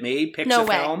This Get Made picks No a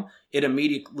way. film, it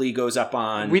immediately goes up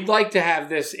on. We'd like to have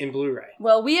this in Blu-ray.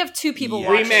 Well, we have 2 people Yeah.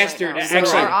 watching Remastered, right now, so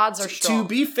actually. our odds are To strong.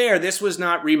 be fair, this was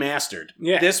not remastered.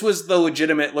 Yeah. This was the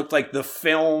legitimate, looked like the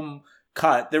film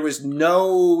cut. There was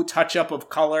no touch up of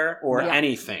color or Yeah.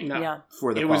 anything No. Yeah.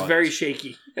 for the It was quality. very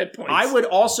shaky at points. I would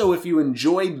also, if you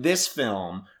enjoyed this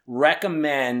film,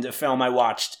 recommend a film I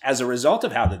watched as a result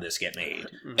of How Did This Get Made?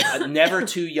 Never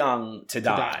Too Young to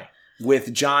Die,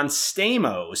 with John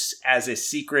Stamos as a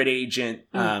secret agent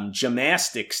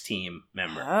gymnastics team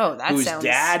member Oh, that whose sounds...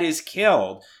 dad is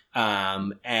killed.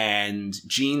 And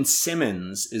Gene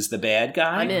Simmons is the bad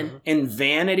guy. I'm in. And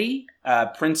Vanity,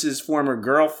 Prince's former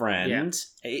girlfriend,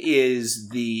 is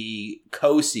the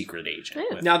co-secret agent.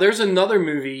 Yeah. with- Now, there's another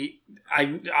movie.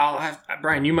 I'll have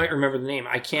Brian. You might remember the name.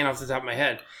 I can't off the top of my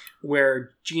head.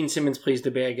 Where Gene Simmons plays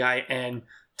the bad guy and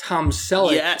Tom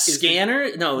Selleck. Yeah, is Scanner?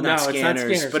 No, No, not it's not Scanners.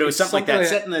 Scanners. But it was It's something like that,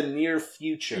 something set in the near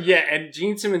future. Yeah, and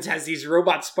Gene Simmons has these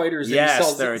robot spiders that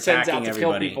Yes, he they're sends out attacking to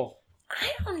everybody. kill people. I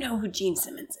don't know who Gene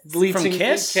Simmons is. Lead From singer-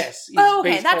 Kiss? Kiss. He's Oh,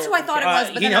 okay, bass that's player who I from thought it Kiss.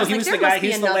 was, but then I was he like, was there the guy. must be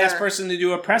He's the last another- person to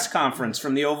do a press conference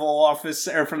from the Oval Office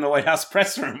or from the White House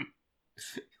press room.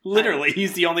 Literally,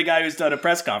 he's the only guy who's done a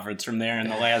press conference from there in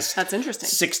the last That's interesting.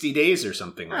 60 days or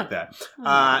something like that.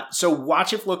 Oh. So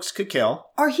watch If Looks Could Kill.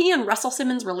 Are he and Russell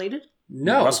Simmons related?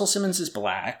 No. Russell Simmons is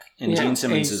black and Yeah, Gene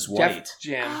Simmons he's is white. Def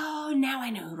Jam. Oh, now I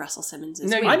know who Russell Simmons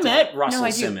is. No, Wait, I you met no, Russell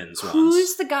I do. Simmons once.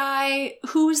 Who's the guy?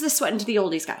 Who's the Sweatin' to the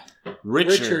Oldies guy?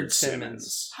 Richard Simmons.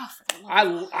 Simmons. Oh, for the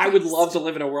love of I would Christ. love to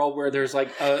live in a world where there's like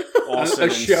All a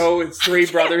Simmons. show. It's three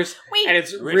brothers, Wait. and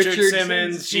it's Richard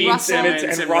Simmons, Gene Russell Simmons,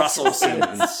 and and Russell Russell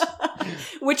Simmons.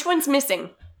 Which one's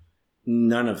missing?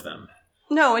 None of them.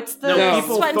 No, it's the No,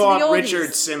 people Sweatin' to the thought Oldies.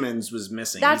 Richard Simmons was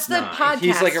missing. That's He's the not. podcast.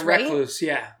 He's like a right? recluse.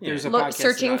 Yeah, there's a Look, podcast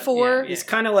searching about it. for- Yeah, He's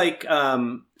kind of like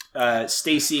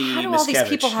Stacy How do all these Miscavige.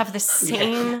 people have the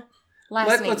same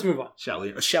last name? Let's move on.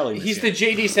 Shelley He's Miscavige. the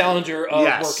J.D. Salinger of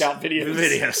Yes. workout videos.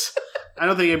 Videos. I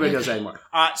don't think anybody does that anymore.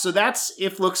 So that's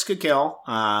If Looks Could Kill.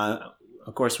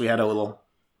 Of course, we had a little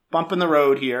bump in the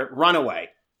road here. Runaway.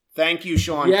 Thank you,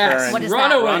 Sean Yes, Curran. What is that?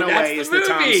 Runaway. Runaway That's is the the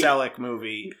Tom movie. Selleck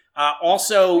movie.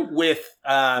 Also with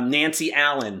Nancy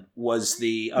Allen was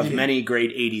the of many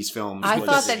great 80s films. I was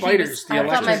thought that Spiders, he was, the I thought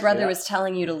my electric- brother yeah. was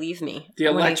telling you to leave me. The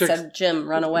when electric- he said, "Jim,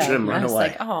 run away." Jim, run I was away.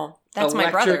 like, "Oh, that's my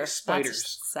Electric brother." spiders.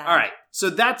 That's sad. All right, so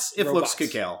that's If Robots. Looks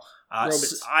Could Kill.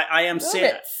 Robots. I am sad.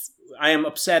 Robots. I am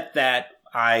upset that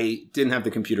I didn't have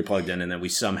the computer plugged in, and that we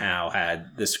somehow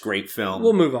had this great film.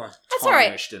 We'll move on. That's all right.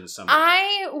 tarnished in some way.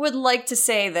 I would like to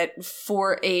say that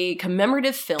for a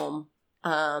commemorative film,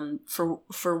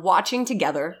 for watching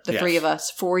together, the Yes. three of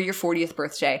us, for your 40th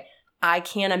birthday, I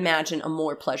can't imagine a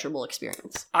more pleasurable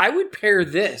experience. I would pair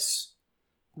this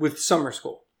with Summer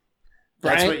School.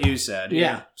 That's Right? what you said.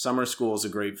 Yeah. Summer School is a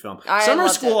great film. I Summer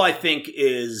loved School, it. I think,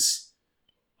 is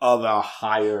of a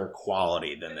higher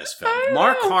quality than this film. I don't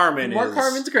Mark know. Harmon Mark is...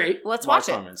 Harmon's great. Let's Mark watch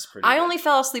it. Harmon's pretty I good. only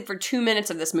fell asleep for 2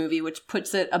 minutes of this movie, which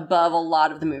puts it above a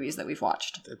lot of the movies that we've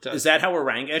watched. Is that how we're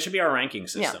ranking? It should be our ranking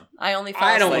system. Yeah, I only fell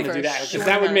I asleep don't want for to do a that, 'cause short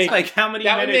that would amount of make- time. Like, how many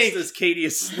That would minutes make- does Katie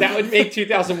asleep? That would make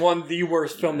 2001 the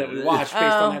worst film that we watched based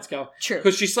on that scale. True.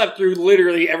 Because she slept through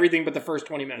literally everything but the first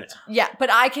 20 minutes. Yeah,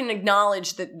 but I can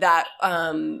acknowledge that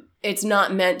it's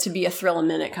not meant to be a thrill a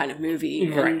minute kind of movie.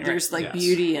 And Right, there's like yes.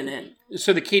 beauty in it.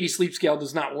 So the Katie sleep scale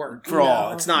does not work. For all.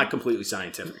 No. It's not completely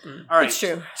scientific. All right. It's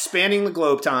true. Spanning the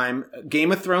globe time.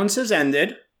 Game of Thrones has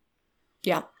ended.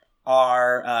 Yeah.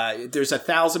 There's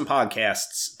 1,000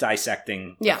 podcasts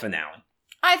dissecting Yeah. the finale.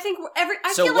 I think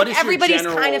I So feel what like is your everybody's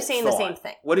general kind of saying the thought? same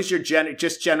thing. What is your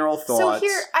general thoughts So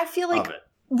here, I feel like of it?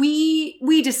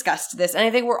 we discussed this, and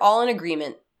I think we're all in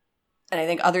agreement, and I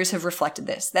think others have reflected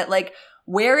this, that like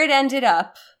where it ended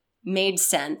up made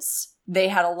sense. They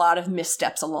had a lot of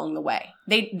missteps along the way.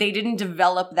 They didn't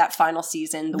develop that final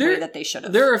season the way that they should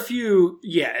have. There are a few,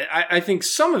 I think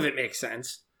some of it makes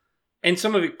sense. And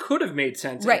some of it could have made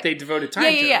sense Right. if they devoted time yeah,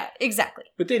 to it. yeah, exactly.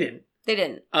 But they didn't. They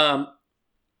didn't.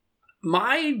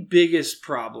 My biggest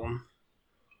problem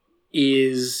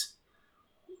is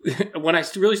when I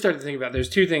really started to think about it, there's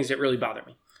two things that really bother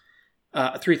me.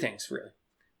 Three things, really.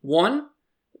 One,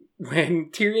 when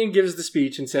Tyrion gives the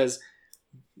speech and says...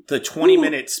 The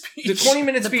 20-minute speech. The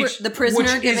 20-minute speech. The prisoner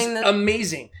which giving is the...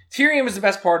 amazing. Tyrion was the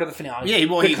best part of the finale. Yeah,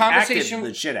 well, he acted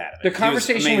the shit out of it. The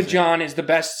conversation with Jon is the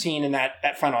best scene in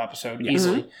that final episode,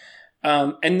 easily.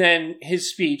 Mm-hmm. And then his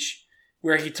speech,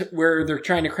 where where they're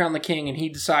trying to crown the king, and he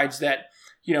decides that,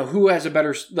 you know, who has a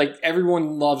better... Like,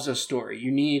 everyone loves a story. You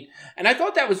need... And I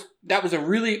thought that was a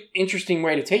really interesting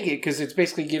way to take it, because it's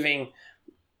basically giving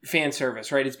fan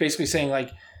service, right? It's basically saying,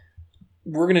 like,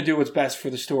 we're going to do what's best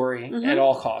for the story at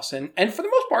all costs. And for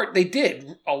the most part, they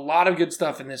did a lot of good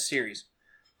stuff in this series.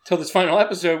 Till this final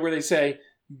episode where they say,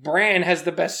 Bran has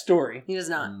the best story. He does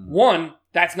not. One,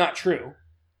 that's not true.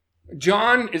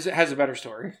 Jon has a better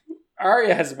story.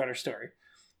 Arya has a better story.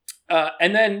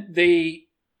 And then they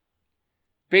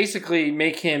basically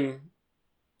make him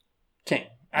king.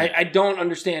 I don't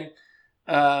understand.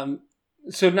 And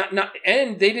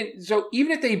they didn't. So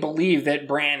even if they believe that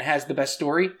Bran has the best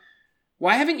story,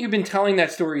 why haven't you been telling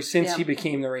that story since he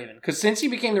became the Raven? Because since he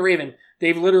became the Raven,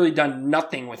 they've literally done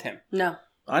nothing with him. No.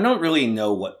 I don't really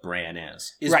know what Bran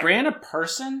is. Is Bran a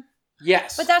person?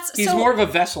 Yes. But he's more of a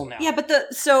vessel now. Yeah, but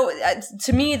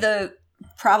to me, the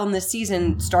problem this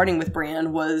season, starting with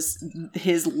Bran, was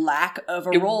his lack of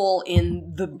a role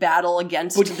in the battle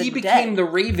against the dead. But he became the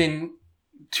Raven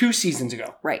 2 seasons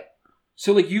ago. Right.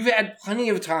 So, like, you've had plenty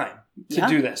of time to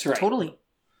do this, right? Totally.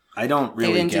 I don't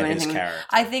really get his character.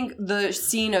 I think the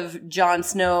scene of Jon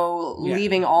Snow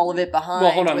leaving all of it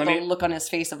behind with a look on his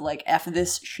face of like, F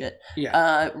this shit,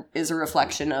 is a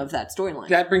reflection of that storyline.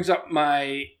 That brings up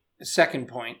my second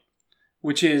point,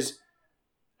 which is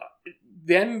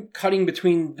them cutting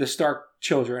between the Stark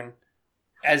children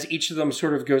as each of them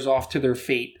sort of goes off to their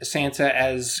fate. Sansa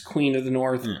as Queen of the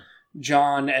North,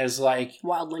 Jon as like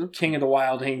Wildling, King of the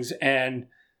Wildlings, and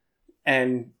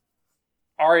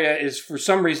Arya is for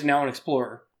some reason now an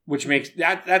explorer, which makes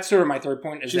that's sort of my third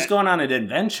point. She's going on an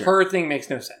adventure. Her thing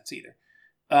makes no sense either.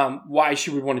 Why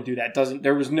she would want to do that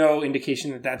there was no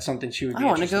indication that that's something she would be interested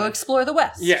in. I want to go explore the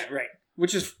West. Yeah, right.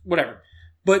 Which is whatever.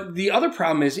 But the other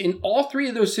problem is in all three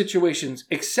of those situations,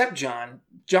 except Jon,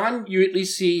 you at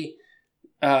least see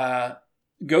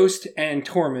Ghost and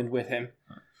Tormund with him.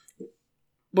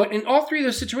 But in all three of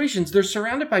those situations, they're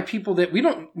surrounded by people that we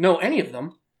don't know any of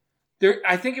them.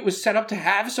 I think it was set up to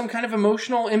have some kind of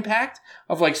emotional impact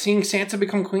of like seeing Sansa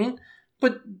become queen,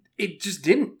 but it just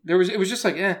didn't. It was just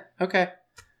like, okay.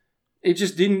 It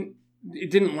just didn't.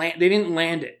 It didn't land. They didn't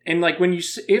land it. And like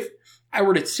if I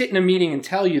were to sit in a meeting and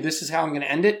tell you this is how I'm going to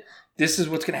end it, this is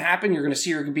what's going to happen. You're going to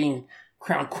see her being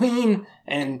crowned queen,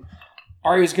 and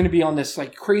Arya's going to be on this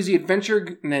like crazy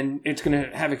adventure, and then it's going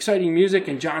to have exciting music,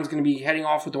 and Jon's going to be heading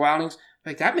off with the Wildlings.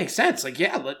 Like that makes sense. Like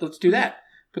let's do that.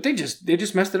 But they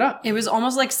just messed it up. It was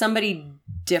almost like somebody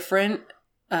different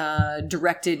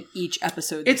directed each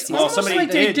episode. It's almost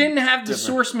like they didn't have the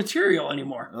source material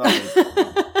anymore.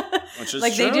 Which is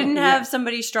like true. They didn't have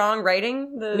somebody strong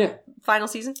writing the final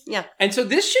season. Yeah. And so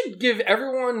this should give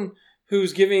everyone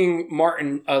who's giving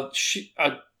Martin a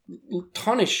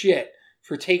ton of shit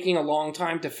for taking a long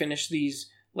time to finish these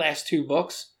last 2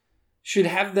 books, should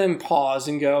have them pause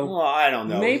and go, well, I don't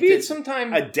know. Maybe it's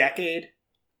sometime... A decade?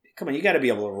 Come on, you got to be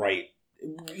able to write.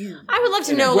 I would love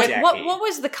to know, like, what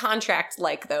was the contract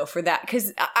like, though, for that?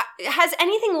 Because has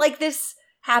anything like this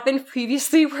happened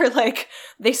previously where, like,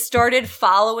 they started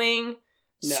following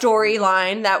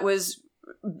storyline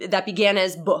that began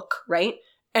as book, right?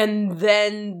 And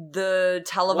then the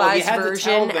televised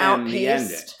version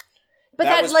outpaced. But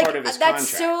that's like that's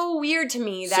so weird to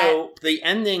me. So the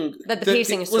ending, that the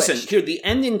pacing is switched. Listen, here the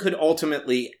ending could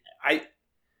ultimately.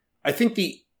 I think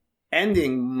the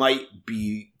ending might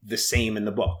be the same in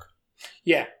the book.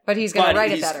 Yeah, but he's going to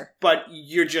write it better. But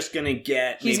you're just going to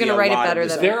get. He's going to write it better.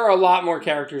 There are a lot more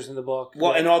characters in the book.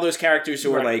 Well, and all those characters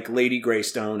who are like Lady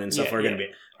Greystone and stuff are going to be.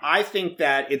 I think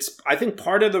that I think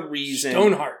part of the reason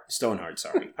Stoneheart.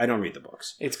 Sorry, I don't read the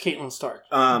books. It's Catelyn Stark.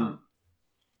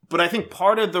 But I think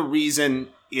part of the reason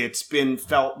it's been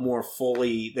felt more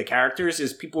fully the characters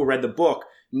is people read the book,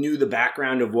 knew the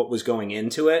background of what was going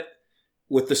into it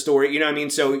with the story. You know what I mean?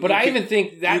 So, but I even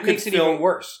think that makes it even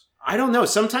worse. I don't know.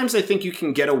 Sometimes I think you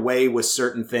can get away with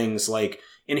certain things, like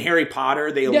in Harry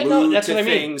Potter, they allude to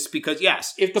things because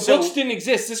if the books didn't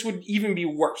exist, this would even be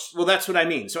worse. Well, that's what I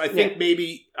mean. So I think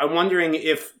maybe I'm wondering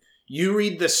if you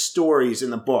read the stories in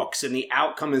the books and the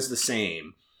outcome is the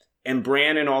same. And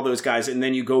Bran and all those guys, and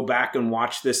then you go back and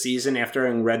watch this season after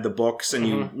having read the books and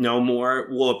you know more,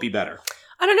 will it be better?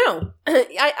 I don't know.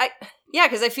 Yeah,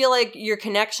 because I feel like your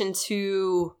connection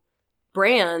to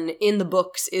Bran in the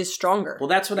books is stronger. Well,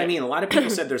 that's what I mean. A lot of people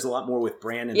said there's a lot more with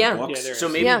Bran in Yeah. the books. Yeah, there So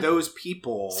is. maybe Yeah. those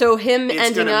people, So him it's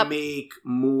ending going to up... make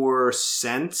more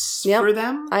sense Yeah. for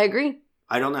them. I agree.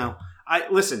 I don't know.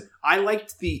 Listen, I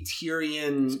liked the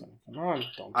Tyrion... Come on,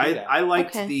 don't do that. I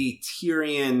liked Okay. the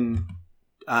Tyrion...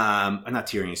 not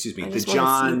Tyrion, excuse me. I The just wanna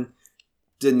Jon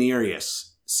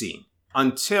Daenerys scene.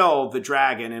 Until the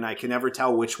dragon, and I can never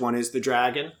tell which one is the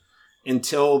dragon,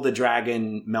 until the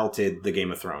dragon melted the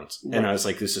Game of Thrones. And I Right. was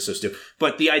like, this is so stupid.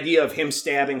 But the idea of him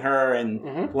stabbing her and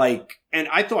Mhm. and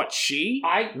I thought she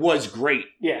I was great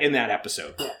yeah. in that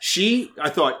episode. Yeah. I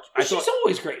thought She's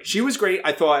always great. she was great.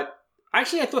 I thought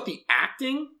the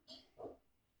acting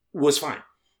was fine.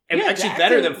 And Yeah, actually the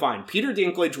better acting- than fine. Peter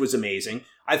Dinklage was amazing.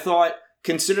 I thought,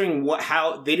 considering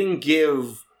how they didn't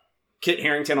give Kit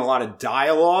Harington a lot of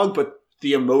dialogue, but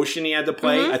the emotion he had to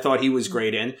play, Mhm. I thought he was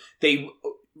great in. They,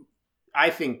 I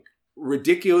think,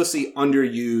 ridiculously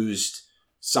underused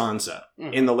Sansa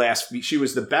Mhm. in the last. She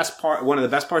was one of the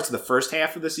best parts of the first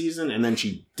half of the season, and then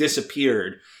she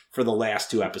disappeared for the last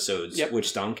 2 episodes, Yep. which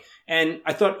stunk. And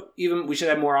I thought even we should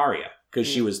have more Arya because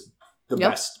she was the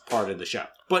Yep. best part of the show.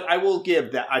 But I will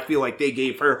give that. I feel like they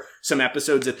gave her some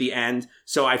episodes at the end,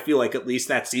 so I feel like at least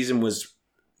that season was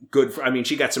good.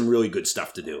 She got some really good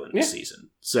stuff to do in the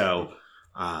season. So,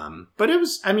 but it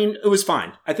was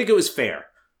fine. I think it was fair.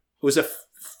 It was a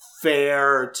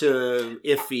fair to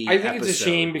iffy. I think episode. it's a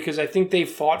shame because I think they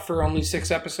fought for only 6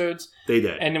 episodes, They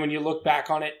did. and then when you look back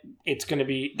on it, it's going to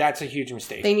be that's a huge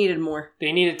mistake. They needed more.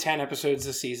 They needed 10 episodes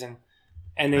this season,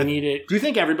 and they needed Do you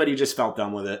think everybody just felt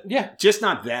done with it? yeah. Just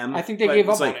not them. I think they but gave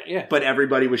it's up on it. Yeah, But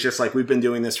everybody was just like, we've been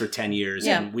doing this for 10 years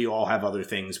Yeah. and we all have other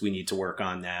things we need to work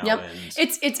on now. Yep. And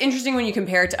It's interesting when you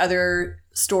compare it to other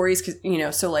stories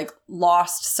because so like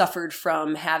Lost suffered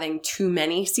from having too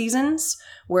many seasons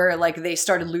where like they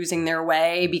started losing their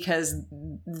way because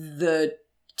the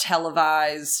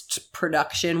televised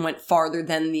production went farther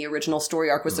than the original story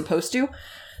arc was supposed to.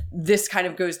 This kind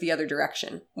of goes the other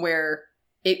direction where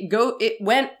it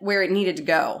went where it needed to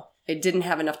go. It didn't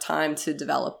have enough time to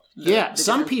develop. the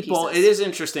some different people, pieces. it is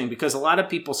interesting because a lot of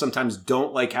people sometimes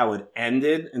don't like how it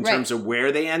ended in Right. terms of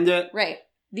where they end it. Right.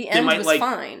 The end might was like-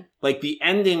 fine. Like the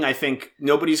ending, I think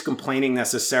nobody's complaining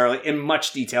necessarily in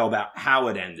much detail about how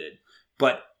it ended,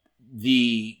 but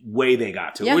the way they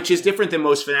got to it, Yeah. which is different than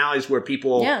most finales where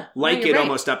people Yeah. No, like you're it right.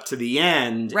 almost up to the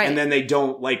end, Right. and then they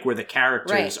don't like where the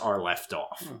characters Right. are left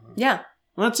off. Yeah.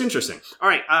 Well, that's interesting. All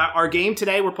right, our game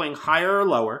today, we're playing higher or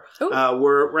lower. Ooh.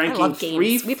 We're I ranking love 3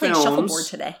 games. We played films. shuffleboard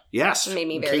today. Yes. It made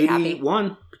me very Katie happy.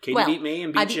 won. Katie Well, beat me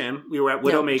and I beat beat- Jim. We were at No,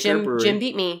 Widowmaker Brewery. Jim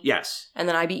beat me. Yes. And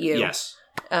then I beat you. Yes.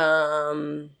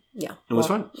 Yeah. It was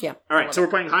fun. Yeah. All right, so we're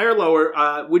playing higher or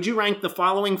lower. Would you rank the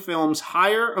following films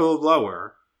higher or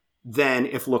lower than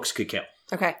If Looks Could Kill?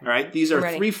 Okay. All right, these are I'm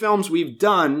ready. 3 films we've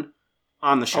done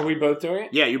on the show. are we both doing it?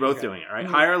 Yeah, you're both Okay. doing it, right?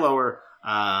 Mhm. Higher or lower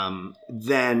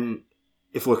than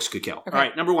If Looks Could Kill. Okay. All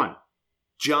right, number 1.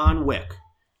 John Wick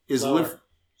is Lower.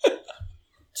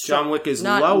 John Wick is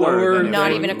Not- lower. lower than If Not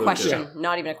Looks even a Could question. Kill.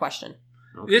 Not even a question.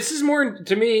 Okay. This is more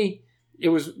to me. It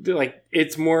was like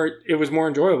it was more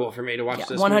enjoyable for me to watch Yeah,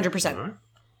 this. 100%. All right.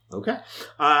 Okay.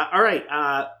 All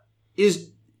right.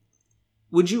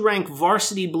 Would you rank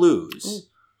Varsity Blues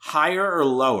higher or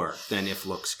lower than If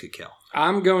Looks Could Kill?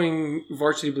 I'm going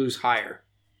Varsity Blues higher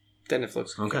than If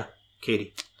Looks Could Kill. Okay.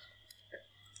 Katie.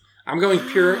 I'm going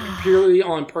purely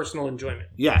on personal enjoyment.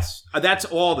 Yes. That's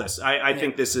all this. I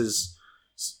think this is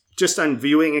just on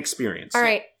viewing experience. All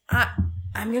right.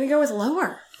 I'm going to go with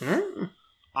lower.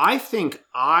 I think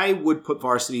I would put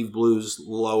Varsity Blues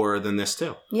lower than this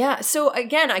too. Yeah. So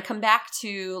again, I come back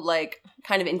to like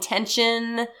kind of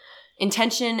intention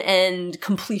and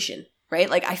completion, right?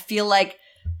 Like I feel like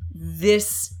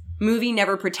this movie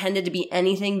never pretended to be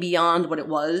anything beyond what it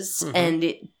was, and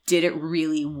it did it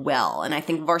really well. And I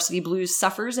think Varsity Blues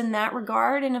suffers in that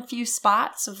regard in a few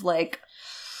spots of like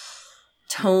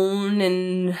tone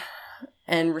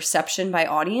and reception by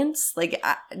audience. Like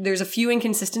there's a few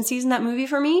inconsistencies in that movie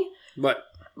for me. But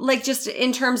Like just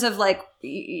in terms of like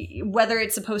whether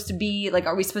it's supposed to be like,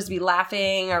 are we supposed to be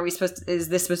laughing? Is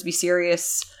this supposed to be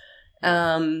serious?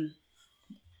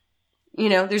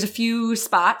 There's a few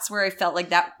spots where I felt like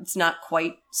that's not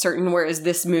quite certain. Whereas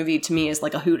this movie to me is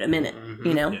like a hoot a minute,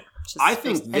 Yeah. It's just I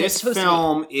think supposed- and it's this supposed to be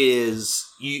film is.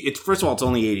 First of all, it's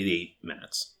only 88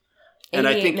 minutes. And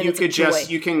I 88 think you minutes of could joy.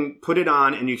 you can put it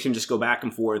on and you can just go back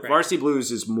and forth. Right. Varsity Blues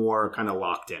is more kind of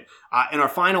locked in. And our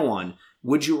final one,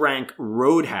 would you rank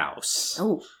Roadhouse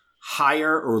Oh,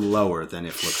 higher or lower than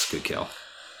If Looks Could Kill?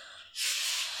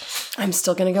 I'm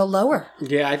still gonna go lower.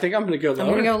 Yeah, I think I'm going to go lower.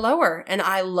 I'm gonna go lower. And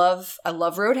I love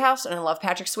Roadhouse and I love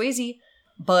Patrick Swayze,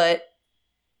 but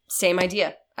same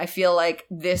idea. I feel like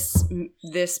this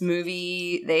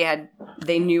movie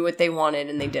they knew what they wanted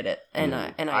and they did it. And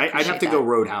I'd have to go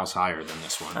Roadhouse higher than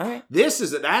this one. All right.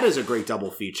 That is a great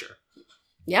double feature.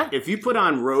 Yeah. If you put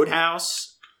on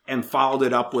Roadhouse and followed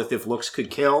it up with If Looks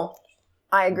Could Kill,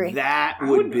 I agree. That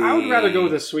would be. I would rather go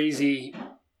with a Swayze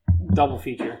double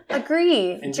feature.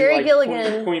 Agree. And Jerry do, like,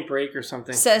 Gilligan Point Break or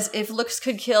something. says If Looks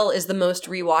Could Kill is the most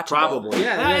rewatchable. Probably.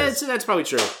 Yeah, that's probably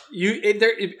true.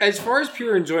 As far as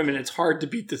pure enjoyment, it's hard to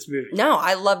beat this movie. No,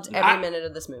 I loved every minute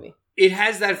of this movie. It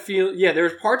has that feel. Yeah,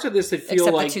 there's parts of this that feel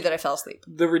Except like the two that I fell asleep.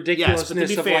 the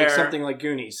ridiculousness be of fair, like something like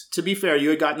Goonies. To be fair, you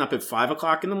had gotten up at 5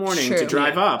 o'clock in the morning True. to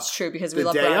drive up. It's true because the we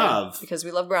love day Brian. of. Because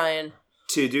we love Brian.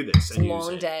 To do this. It's a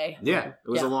long day. Yeah, it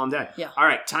was a long day. Yeah. All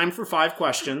right, time for 5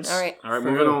 questions. All right.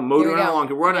 moving along.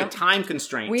 We're on a time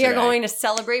constraint We today. are going to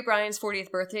celebrate Brian's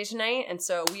 40th birthday tonight, and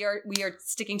so we are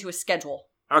sticking to a schedule.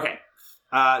 Okay.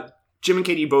 Jim and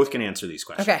Katie both can answer these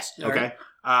questions. Okay.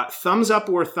 Thumbs up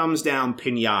or thumbs down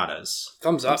pinatas?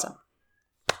 Thumbs up.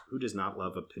 Who does not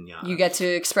love a pinata? You get to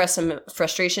express some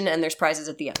frustration, and there's prizes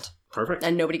at the end. Perfect.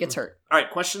 And nobody gets hurt. All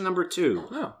right, question number 2.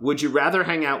 Oh. Would you rather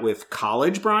hang out with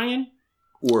college Brian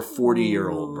or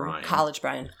 40-year-old Brian? College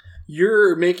Brian.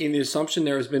 You're making the assumption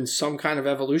there has been some kind of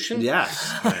evolution?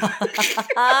 Yes. I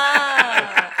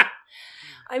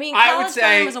mean, I would college say-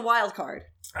 Brian was a wild card.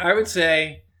 I would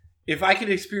say if I could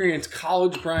experience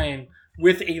college Brian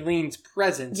with Aileen's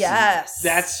presence, Yes.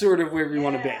 that's sort of where we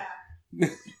want to be.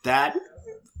 That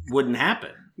wouldn't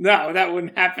happen. No, that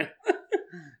wouldn't happen.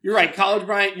 You're right, college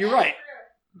Brian. You're right.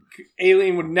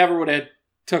 Aileen would have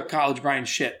took college Brian's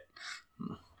shit.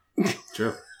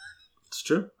 True. It's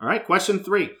true. All right, question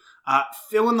 3.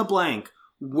 Fill in the blank.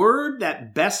 Word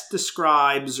that best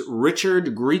describes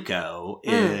Richard Grieco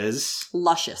is...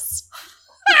 Luscious.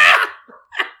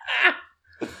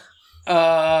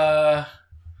 Ugh.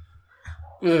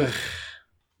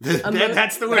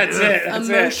 That's the word. That's it. That's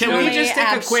it. Can we just take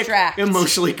abstract. a quick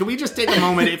emotionally? Can we just take a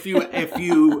moment if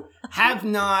you have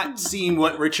not seen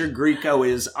what Richard Grieco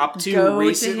is up to Go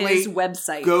recently? to his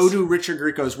website. Go to Richard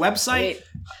Grieco's website.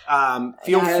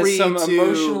 Feel Has free some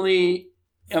to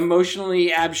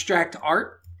emotionally abstract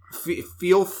art.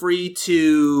 feel free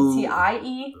to.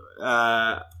 T-I-E?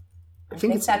 I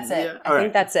think that's it. Yeah, I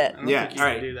think that's it. I don't Yeah, think you all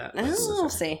can right. do that. We'll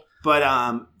see.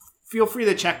 But feel free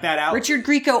to check that out.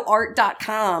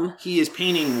 RichardGriecoArt.com. He is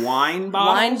painting wine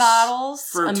bottles. Wine bottles.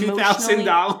 For emotionally-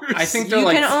 $2,000. I think they're You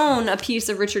like can own a piece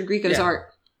of Richard Grieco's Yeah. art.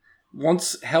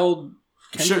 once held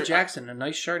Kendall Sure. Jackson, a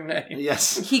nice Chardonnay.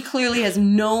 Yes. He clearly has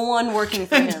no one working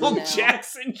for him Kendall now.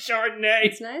 Jackson Chardonnay.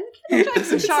 It's not Kendall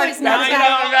Jackson It's Chard. like It's not a $9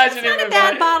 bad, imagine it's not a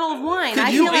everybody. bad bottle of wine.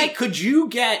 I feel like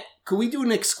Could we do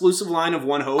an exclusive line of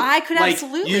One Hope? I could like,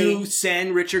 absolutely. You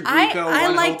send Richard I Grieco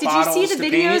One like. Hope Did you bottles see the to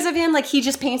videos paint? of him? Like he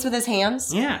just paints with his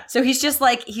hands. Yeah. So he's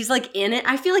in it.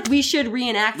 I feel like we should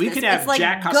reenact. We this. could have It's like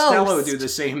Jack Costello Ghost. do the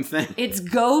same thing. It's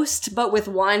Ghost, but with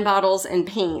wine bottles and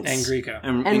paints. And Grieco.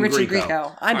 And Richard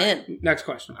Grieco. I'm All right, in. Next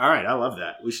question. All right, I love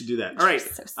that. We should do that. All right.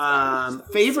 So sad.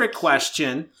 Favorite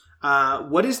question.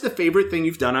 What is the favorite thing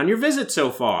you've done on your visit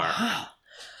so far?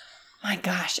 My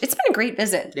gosh, it's been a great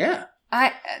visit. Yeah.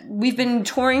 We've been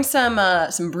touring some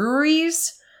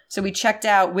breweries. So we checked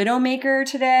out Widowmaker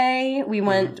today. We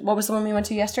went. What was the one we went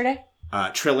to yesterday?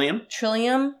 Trillium.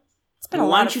 Trillium. It's been a Why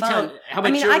lot don't of you fun. tell- how about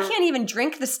I mean, your- I can't even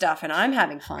drink the stuff, and I'm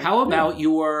having fun. How about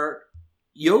your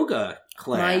yoga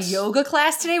class? My yoga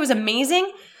class today was amazing.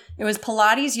 It was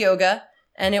Pilates yoga,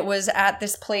 and it was at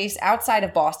this place outside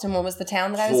of Boston. What was the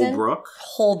town that I was in? Holbrook.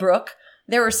 Holbrook.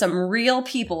 There were some real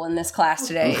people in this class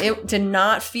today. It did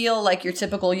not feel like your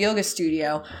typical yoga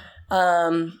studio.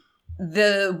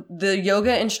 The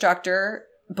yoga instructor,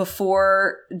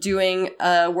 before doing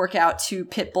a workout to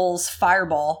Pitbull's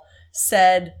Fireball,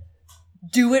 said,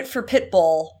 "Do it for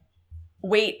Pitbull.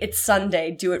 Wait, it's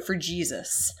Sunday. Do it for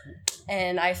Jesus."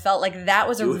 And I felt like that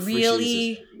was Do it for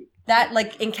really that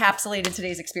like encapsulated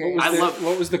today's experience.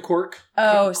 What was the quirk?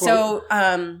 Oh, Quote? so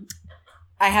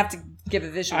I have to give a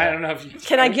visual. I don't know if you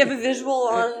Can I give a visual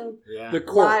on Yeah. the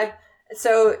quirk. live?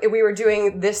 So we were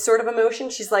doing this sort of emotion.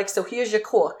 She's like, "So here's your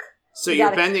cork. So You you're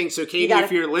gotta- bending. So Katie, gotta-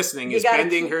 if you're listening, you is gotta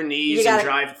bending keep- her knees you and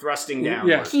gotta- thrusting down.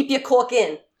 Yeah. Keep your cork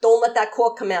in. Don't let that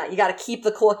cork come out. You got to keep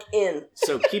the cork in.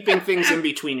 So keeping things in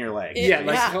between your legs. Yeah,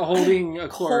 like Yeah. holding a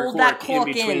cork. Hold that cork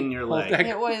in between in. your Hold legs. that-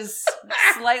 It was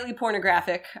slightly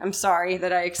pornographic. I'm sorry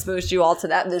that I exposed you all to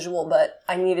that visual, but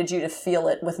I needed you to feel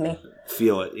it with me.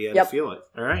 Feel it. You gotta Yep. feel it.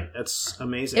 All right. That's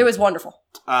amazing. It was wonderful.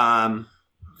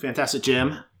 fantastic,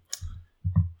 Jim.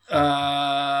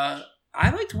 I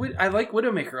like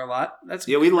Widowmaker a lot. That's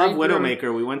Yeah, we love great.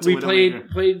 Widowmaker. We went to We Widowmaker.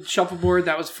 played shuffleboard.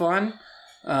 That was fun.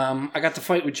 I got to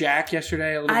fight with Jack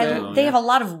yesterday a little bit. They have a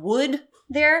lot of wood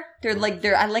there.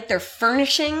 I like their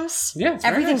furnishings. Yeah, it's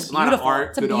very everything's nice. A lot of beautiful. art,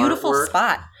 It's a good beautiful artwork.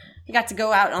 spot. We got to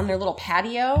go out on their little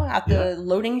patio at the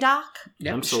loading dock.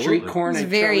 Yep. Absolutely. Street corn It was and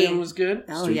very- Trillium was good.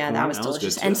 Oh Street yeah, corn, that was that was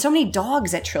delicious. good, And too. so many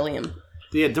dogs at Trillium.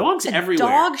 Yeah, dogs everywhere.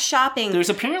 Dog shopping. There's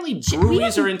apparently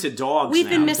breweries are into dogs. We've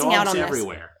now. been missing out Dogs on this.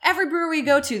 everywhere. Every brewery we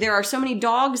go to, there are so many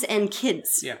dogs and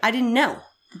kids. Yeah. I didn't know.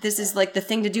 This is like the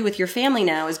thing to do with your family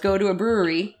now is go to a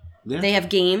brewery. Yeah. They have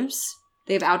games.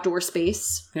 They have outdoor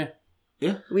space. Yeah.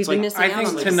 We've It's been like- missing I out on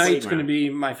think this. tonight's playground. going to be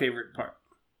my favorite part.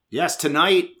 Yes,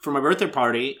 tonight for my birthday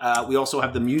party, we also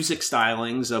have the music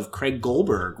stylings of Craig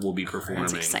Goldberg will be performing.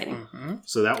 That's exciting.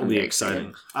 So that will I'm be very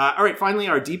exciting. All right, finally,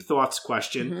 our deep thoughts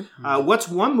question. What's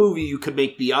one movie you could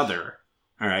make the other,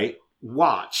 all right,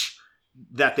 watch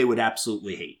that they would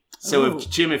absolutely hate? So, Ooh.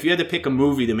 if you had to pick a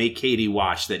movie to make Katie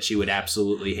watch that she would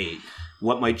absolutely hate,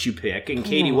 what might you pick? And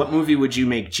Katie, what movie would you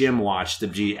make Jim watch to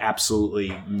be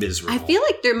absolutely miserable? I feel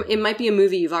like it might be a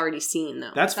movie you've already seen,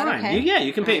 though. That's Is that fine. okay? Yeah,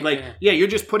 you can pick. Like, you're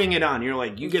just putting it on. You're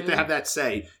like, you get to have that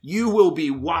say. You will be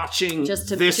watching Just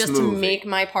to this movie. to make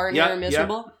my partner Yep,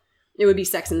 miserable. It would be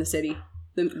Sex in the City.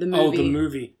 The movie. Oh, the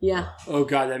movie. Yeah. Oh,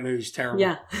 God, that movie's terrible.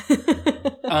 Yeah.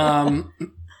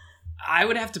 I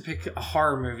would have to pick a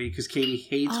horror movie because Katie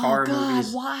hates Oh horror God,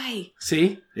 movies. why?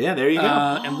 See? Yeah, there you go.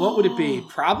 And what would it be?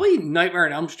 Probably Nightmare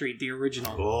on Elm Street, the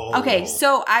original. Oh. Okay,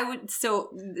 so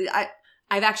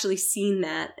I've actually seen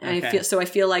that. And Okay. I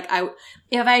feel like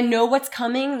if I know what's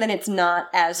coming, then it's not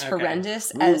as Okay.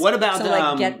 horrendous Well, as what about, so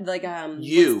like get like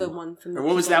You? what's the one from the Or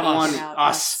what was people that one? about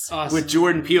Us. Us. With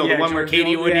Jordan Peele, Yeah, the one where Jordan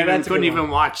Katie Peele. wouldn't Yeah, even that's a couldn't good even one.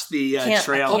 watch the Can't-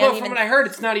 trailer. I Although can't from even- what I heard,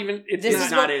 it's not even. It's This It's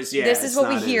is not what- as yeah. this is it's what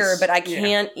we not hear, as- but I yeah.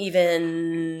 can't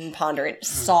even ponder it.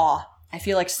 Saw. I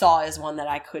feel like Saw is one that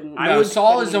I couldn't. I No, would-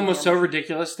 Saul is almost so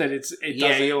ridiculous that it yeah,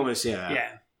 doesn't. you almost yeah. Yeah,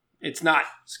 it's not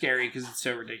scary because it's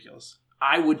so ridiculous.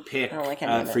 I would pick I don't like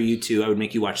any of it. for you two. I would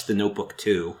make you watch The Notebook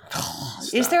 2.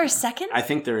 Is there a second? I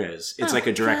think there is. It's Oh, like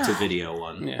a direct-to-video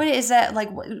one. Yeah. What is that like?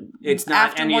 It's not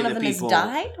after any one of of the them people. has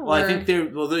died. Well, I or- think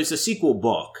there's a sequel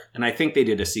book, and I think they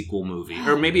did a sequel movie,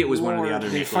 or maybe it was one of the Lord. other.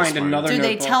 They Nicholas find Sparks. another Do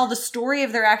they Notebook. tell the story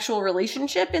of their actual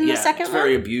relationship in Yeah, the second it's one?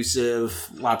 very abusive.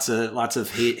 Lots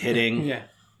of hitting. Yeah.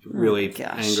 Really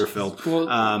gosh. anger filled. Well-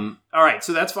 All right,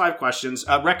 so that's 5 questions.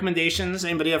 Recommendations?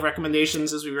 Anybody have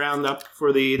recommendations as we round up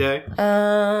for the day?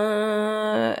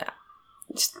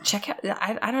 Just check out.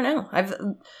 I don't know. I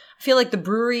feel like the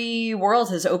brewery world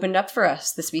has opened up for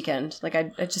us this weekend. Like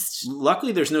I just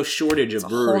Luckily, there's no shortage of a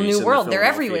breweries. whole new in the world. They're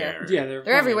Philadelphia everywhere. area. Yeah,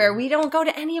 they're everywhere. We don't go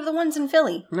to any of the ones in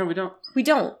Philly. No, we don't. We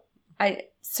don't.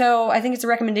 So I think it's a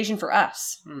recommendation for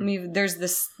us. There's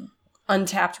this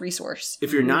untapped resource.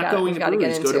 If you're We've not got- going we've to gotta get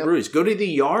breweries, go to into. breweries. Go to the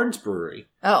Yards Brewery.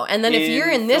 Oh, and then if in you're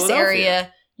in this Philadelphia.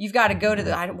 area, you've got to go to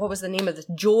what was the name of this?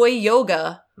 Joy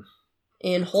Yoga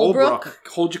in Holbrook.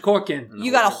 Hold your cork in.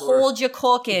 You got to hold your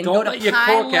cork in. Don't Go to let your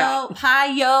cork out.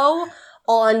 Pio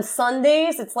on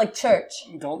Sundays. It's like church.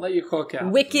 Don't let your cork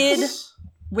out. Wicked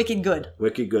good.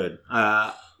 Wicked good.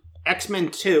 X-Men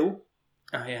 2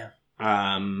 Oh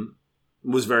yeah.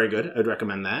 was very good. I'd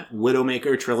recommend that.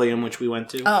 Widowmaker, Trillium, which we went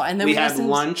to. Oh, and then we had listened-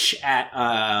 lunch at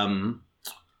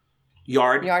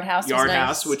Yard House was Yard nice.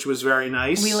 House, which was very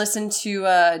nice. We listened to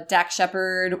Dak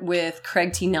Shepard with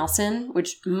Craig T. Nelson,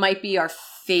 which might be our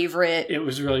favorite. It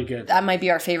was really good. That might be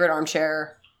our favorite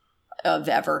armchair of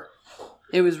ever.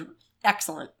 It was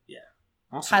excellent.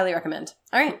 Awesome. Highly recommend.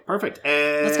 All right. Perfect.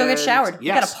 Let's go get showered. We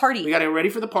got a party. We got to get ready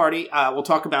for the party. We'll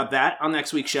talk about that on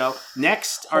next week's show.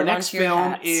 Next, our Hold on next to your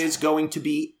film hats. is going to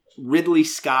be Ridley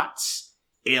Scott's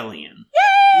Alien.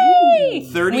 Yay!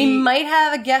 30 We might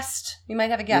have a guest. We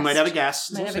might have a guest. We might have a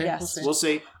guest. Might have a guest. We'll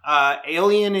see.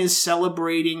 Alien is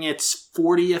celebrating its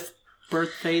 40th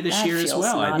birthday this That year as feels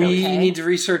well. I not think. We okay. need to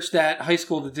research that high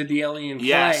school that did the Alien play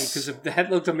Yes. because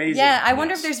that looked amazing. Yeah, I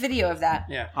wonder Yes. if there's video of that.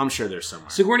 Yeah. I'm sure there's somewhere.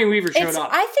 Sigourney Weaver showed It's, up.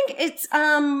 I think it's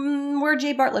where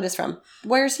Jay Bartlett is from.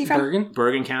 Where is he from? Bergen?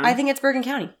 Bergen County? I think it's Bergen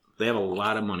County. they have a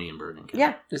lot of money in Bergen County.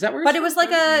 Yeah. Is that where? But it was like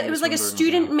a it's from Bergen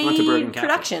student County. Went to Bergen made County.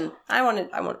 production. I want.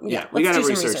 Yeah, we let's got to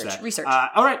do some research that. Research.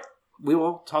 All right. We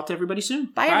will talk to everybody soon.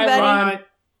 Bye, Bye, everybody.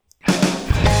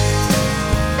 Bye.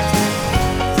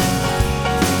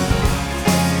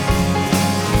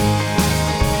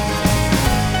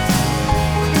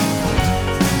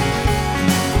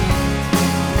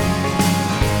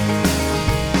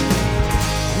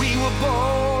 We were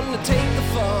born to take the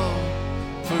fall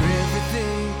for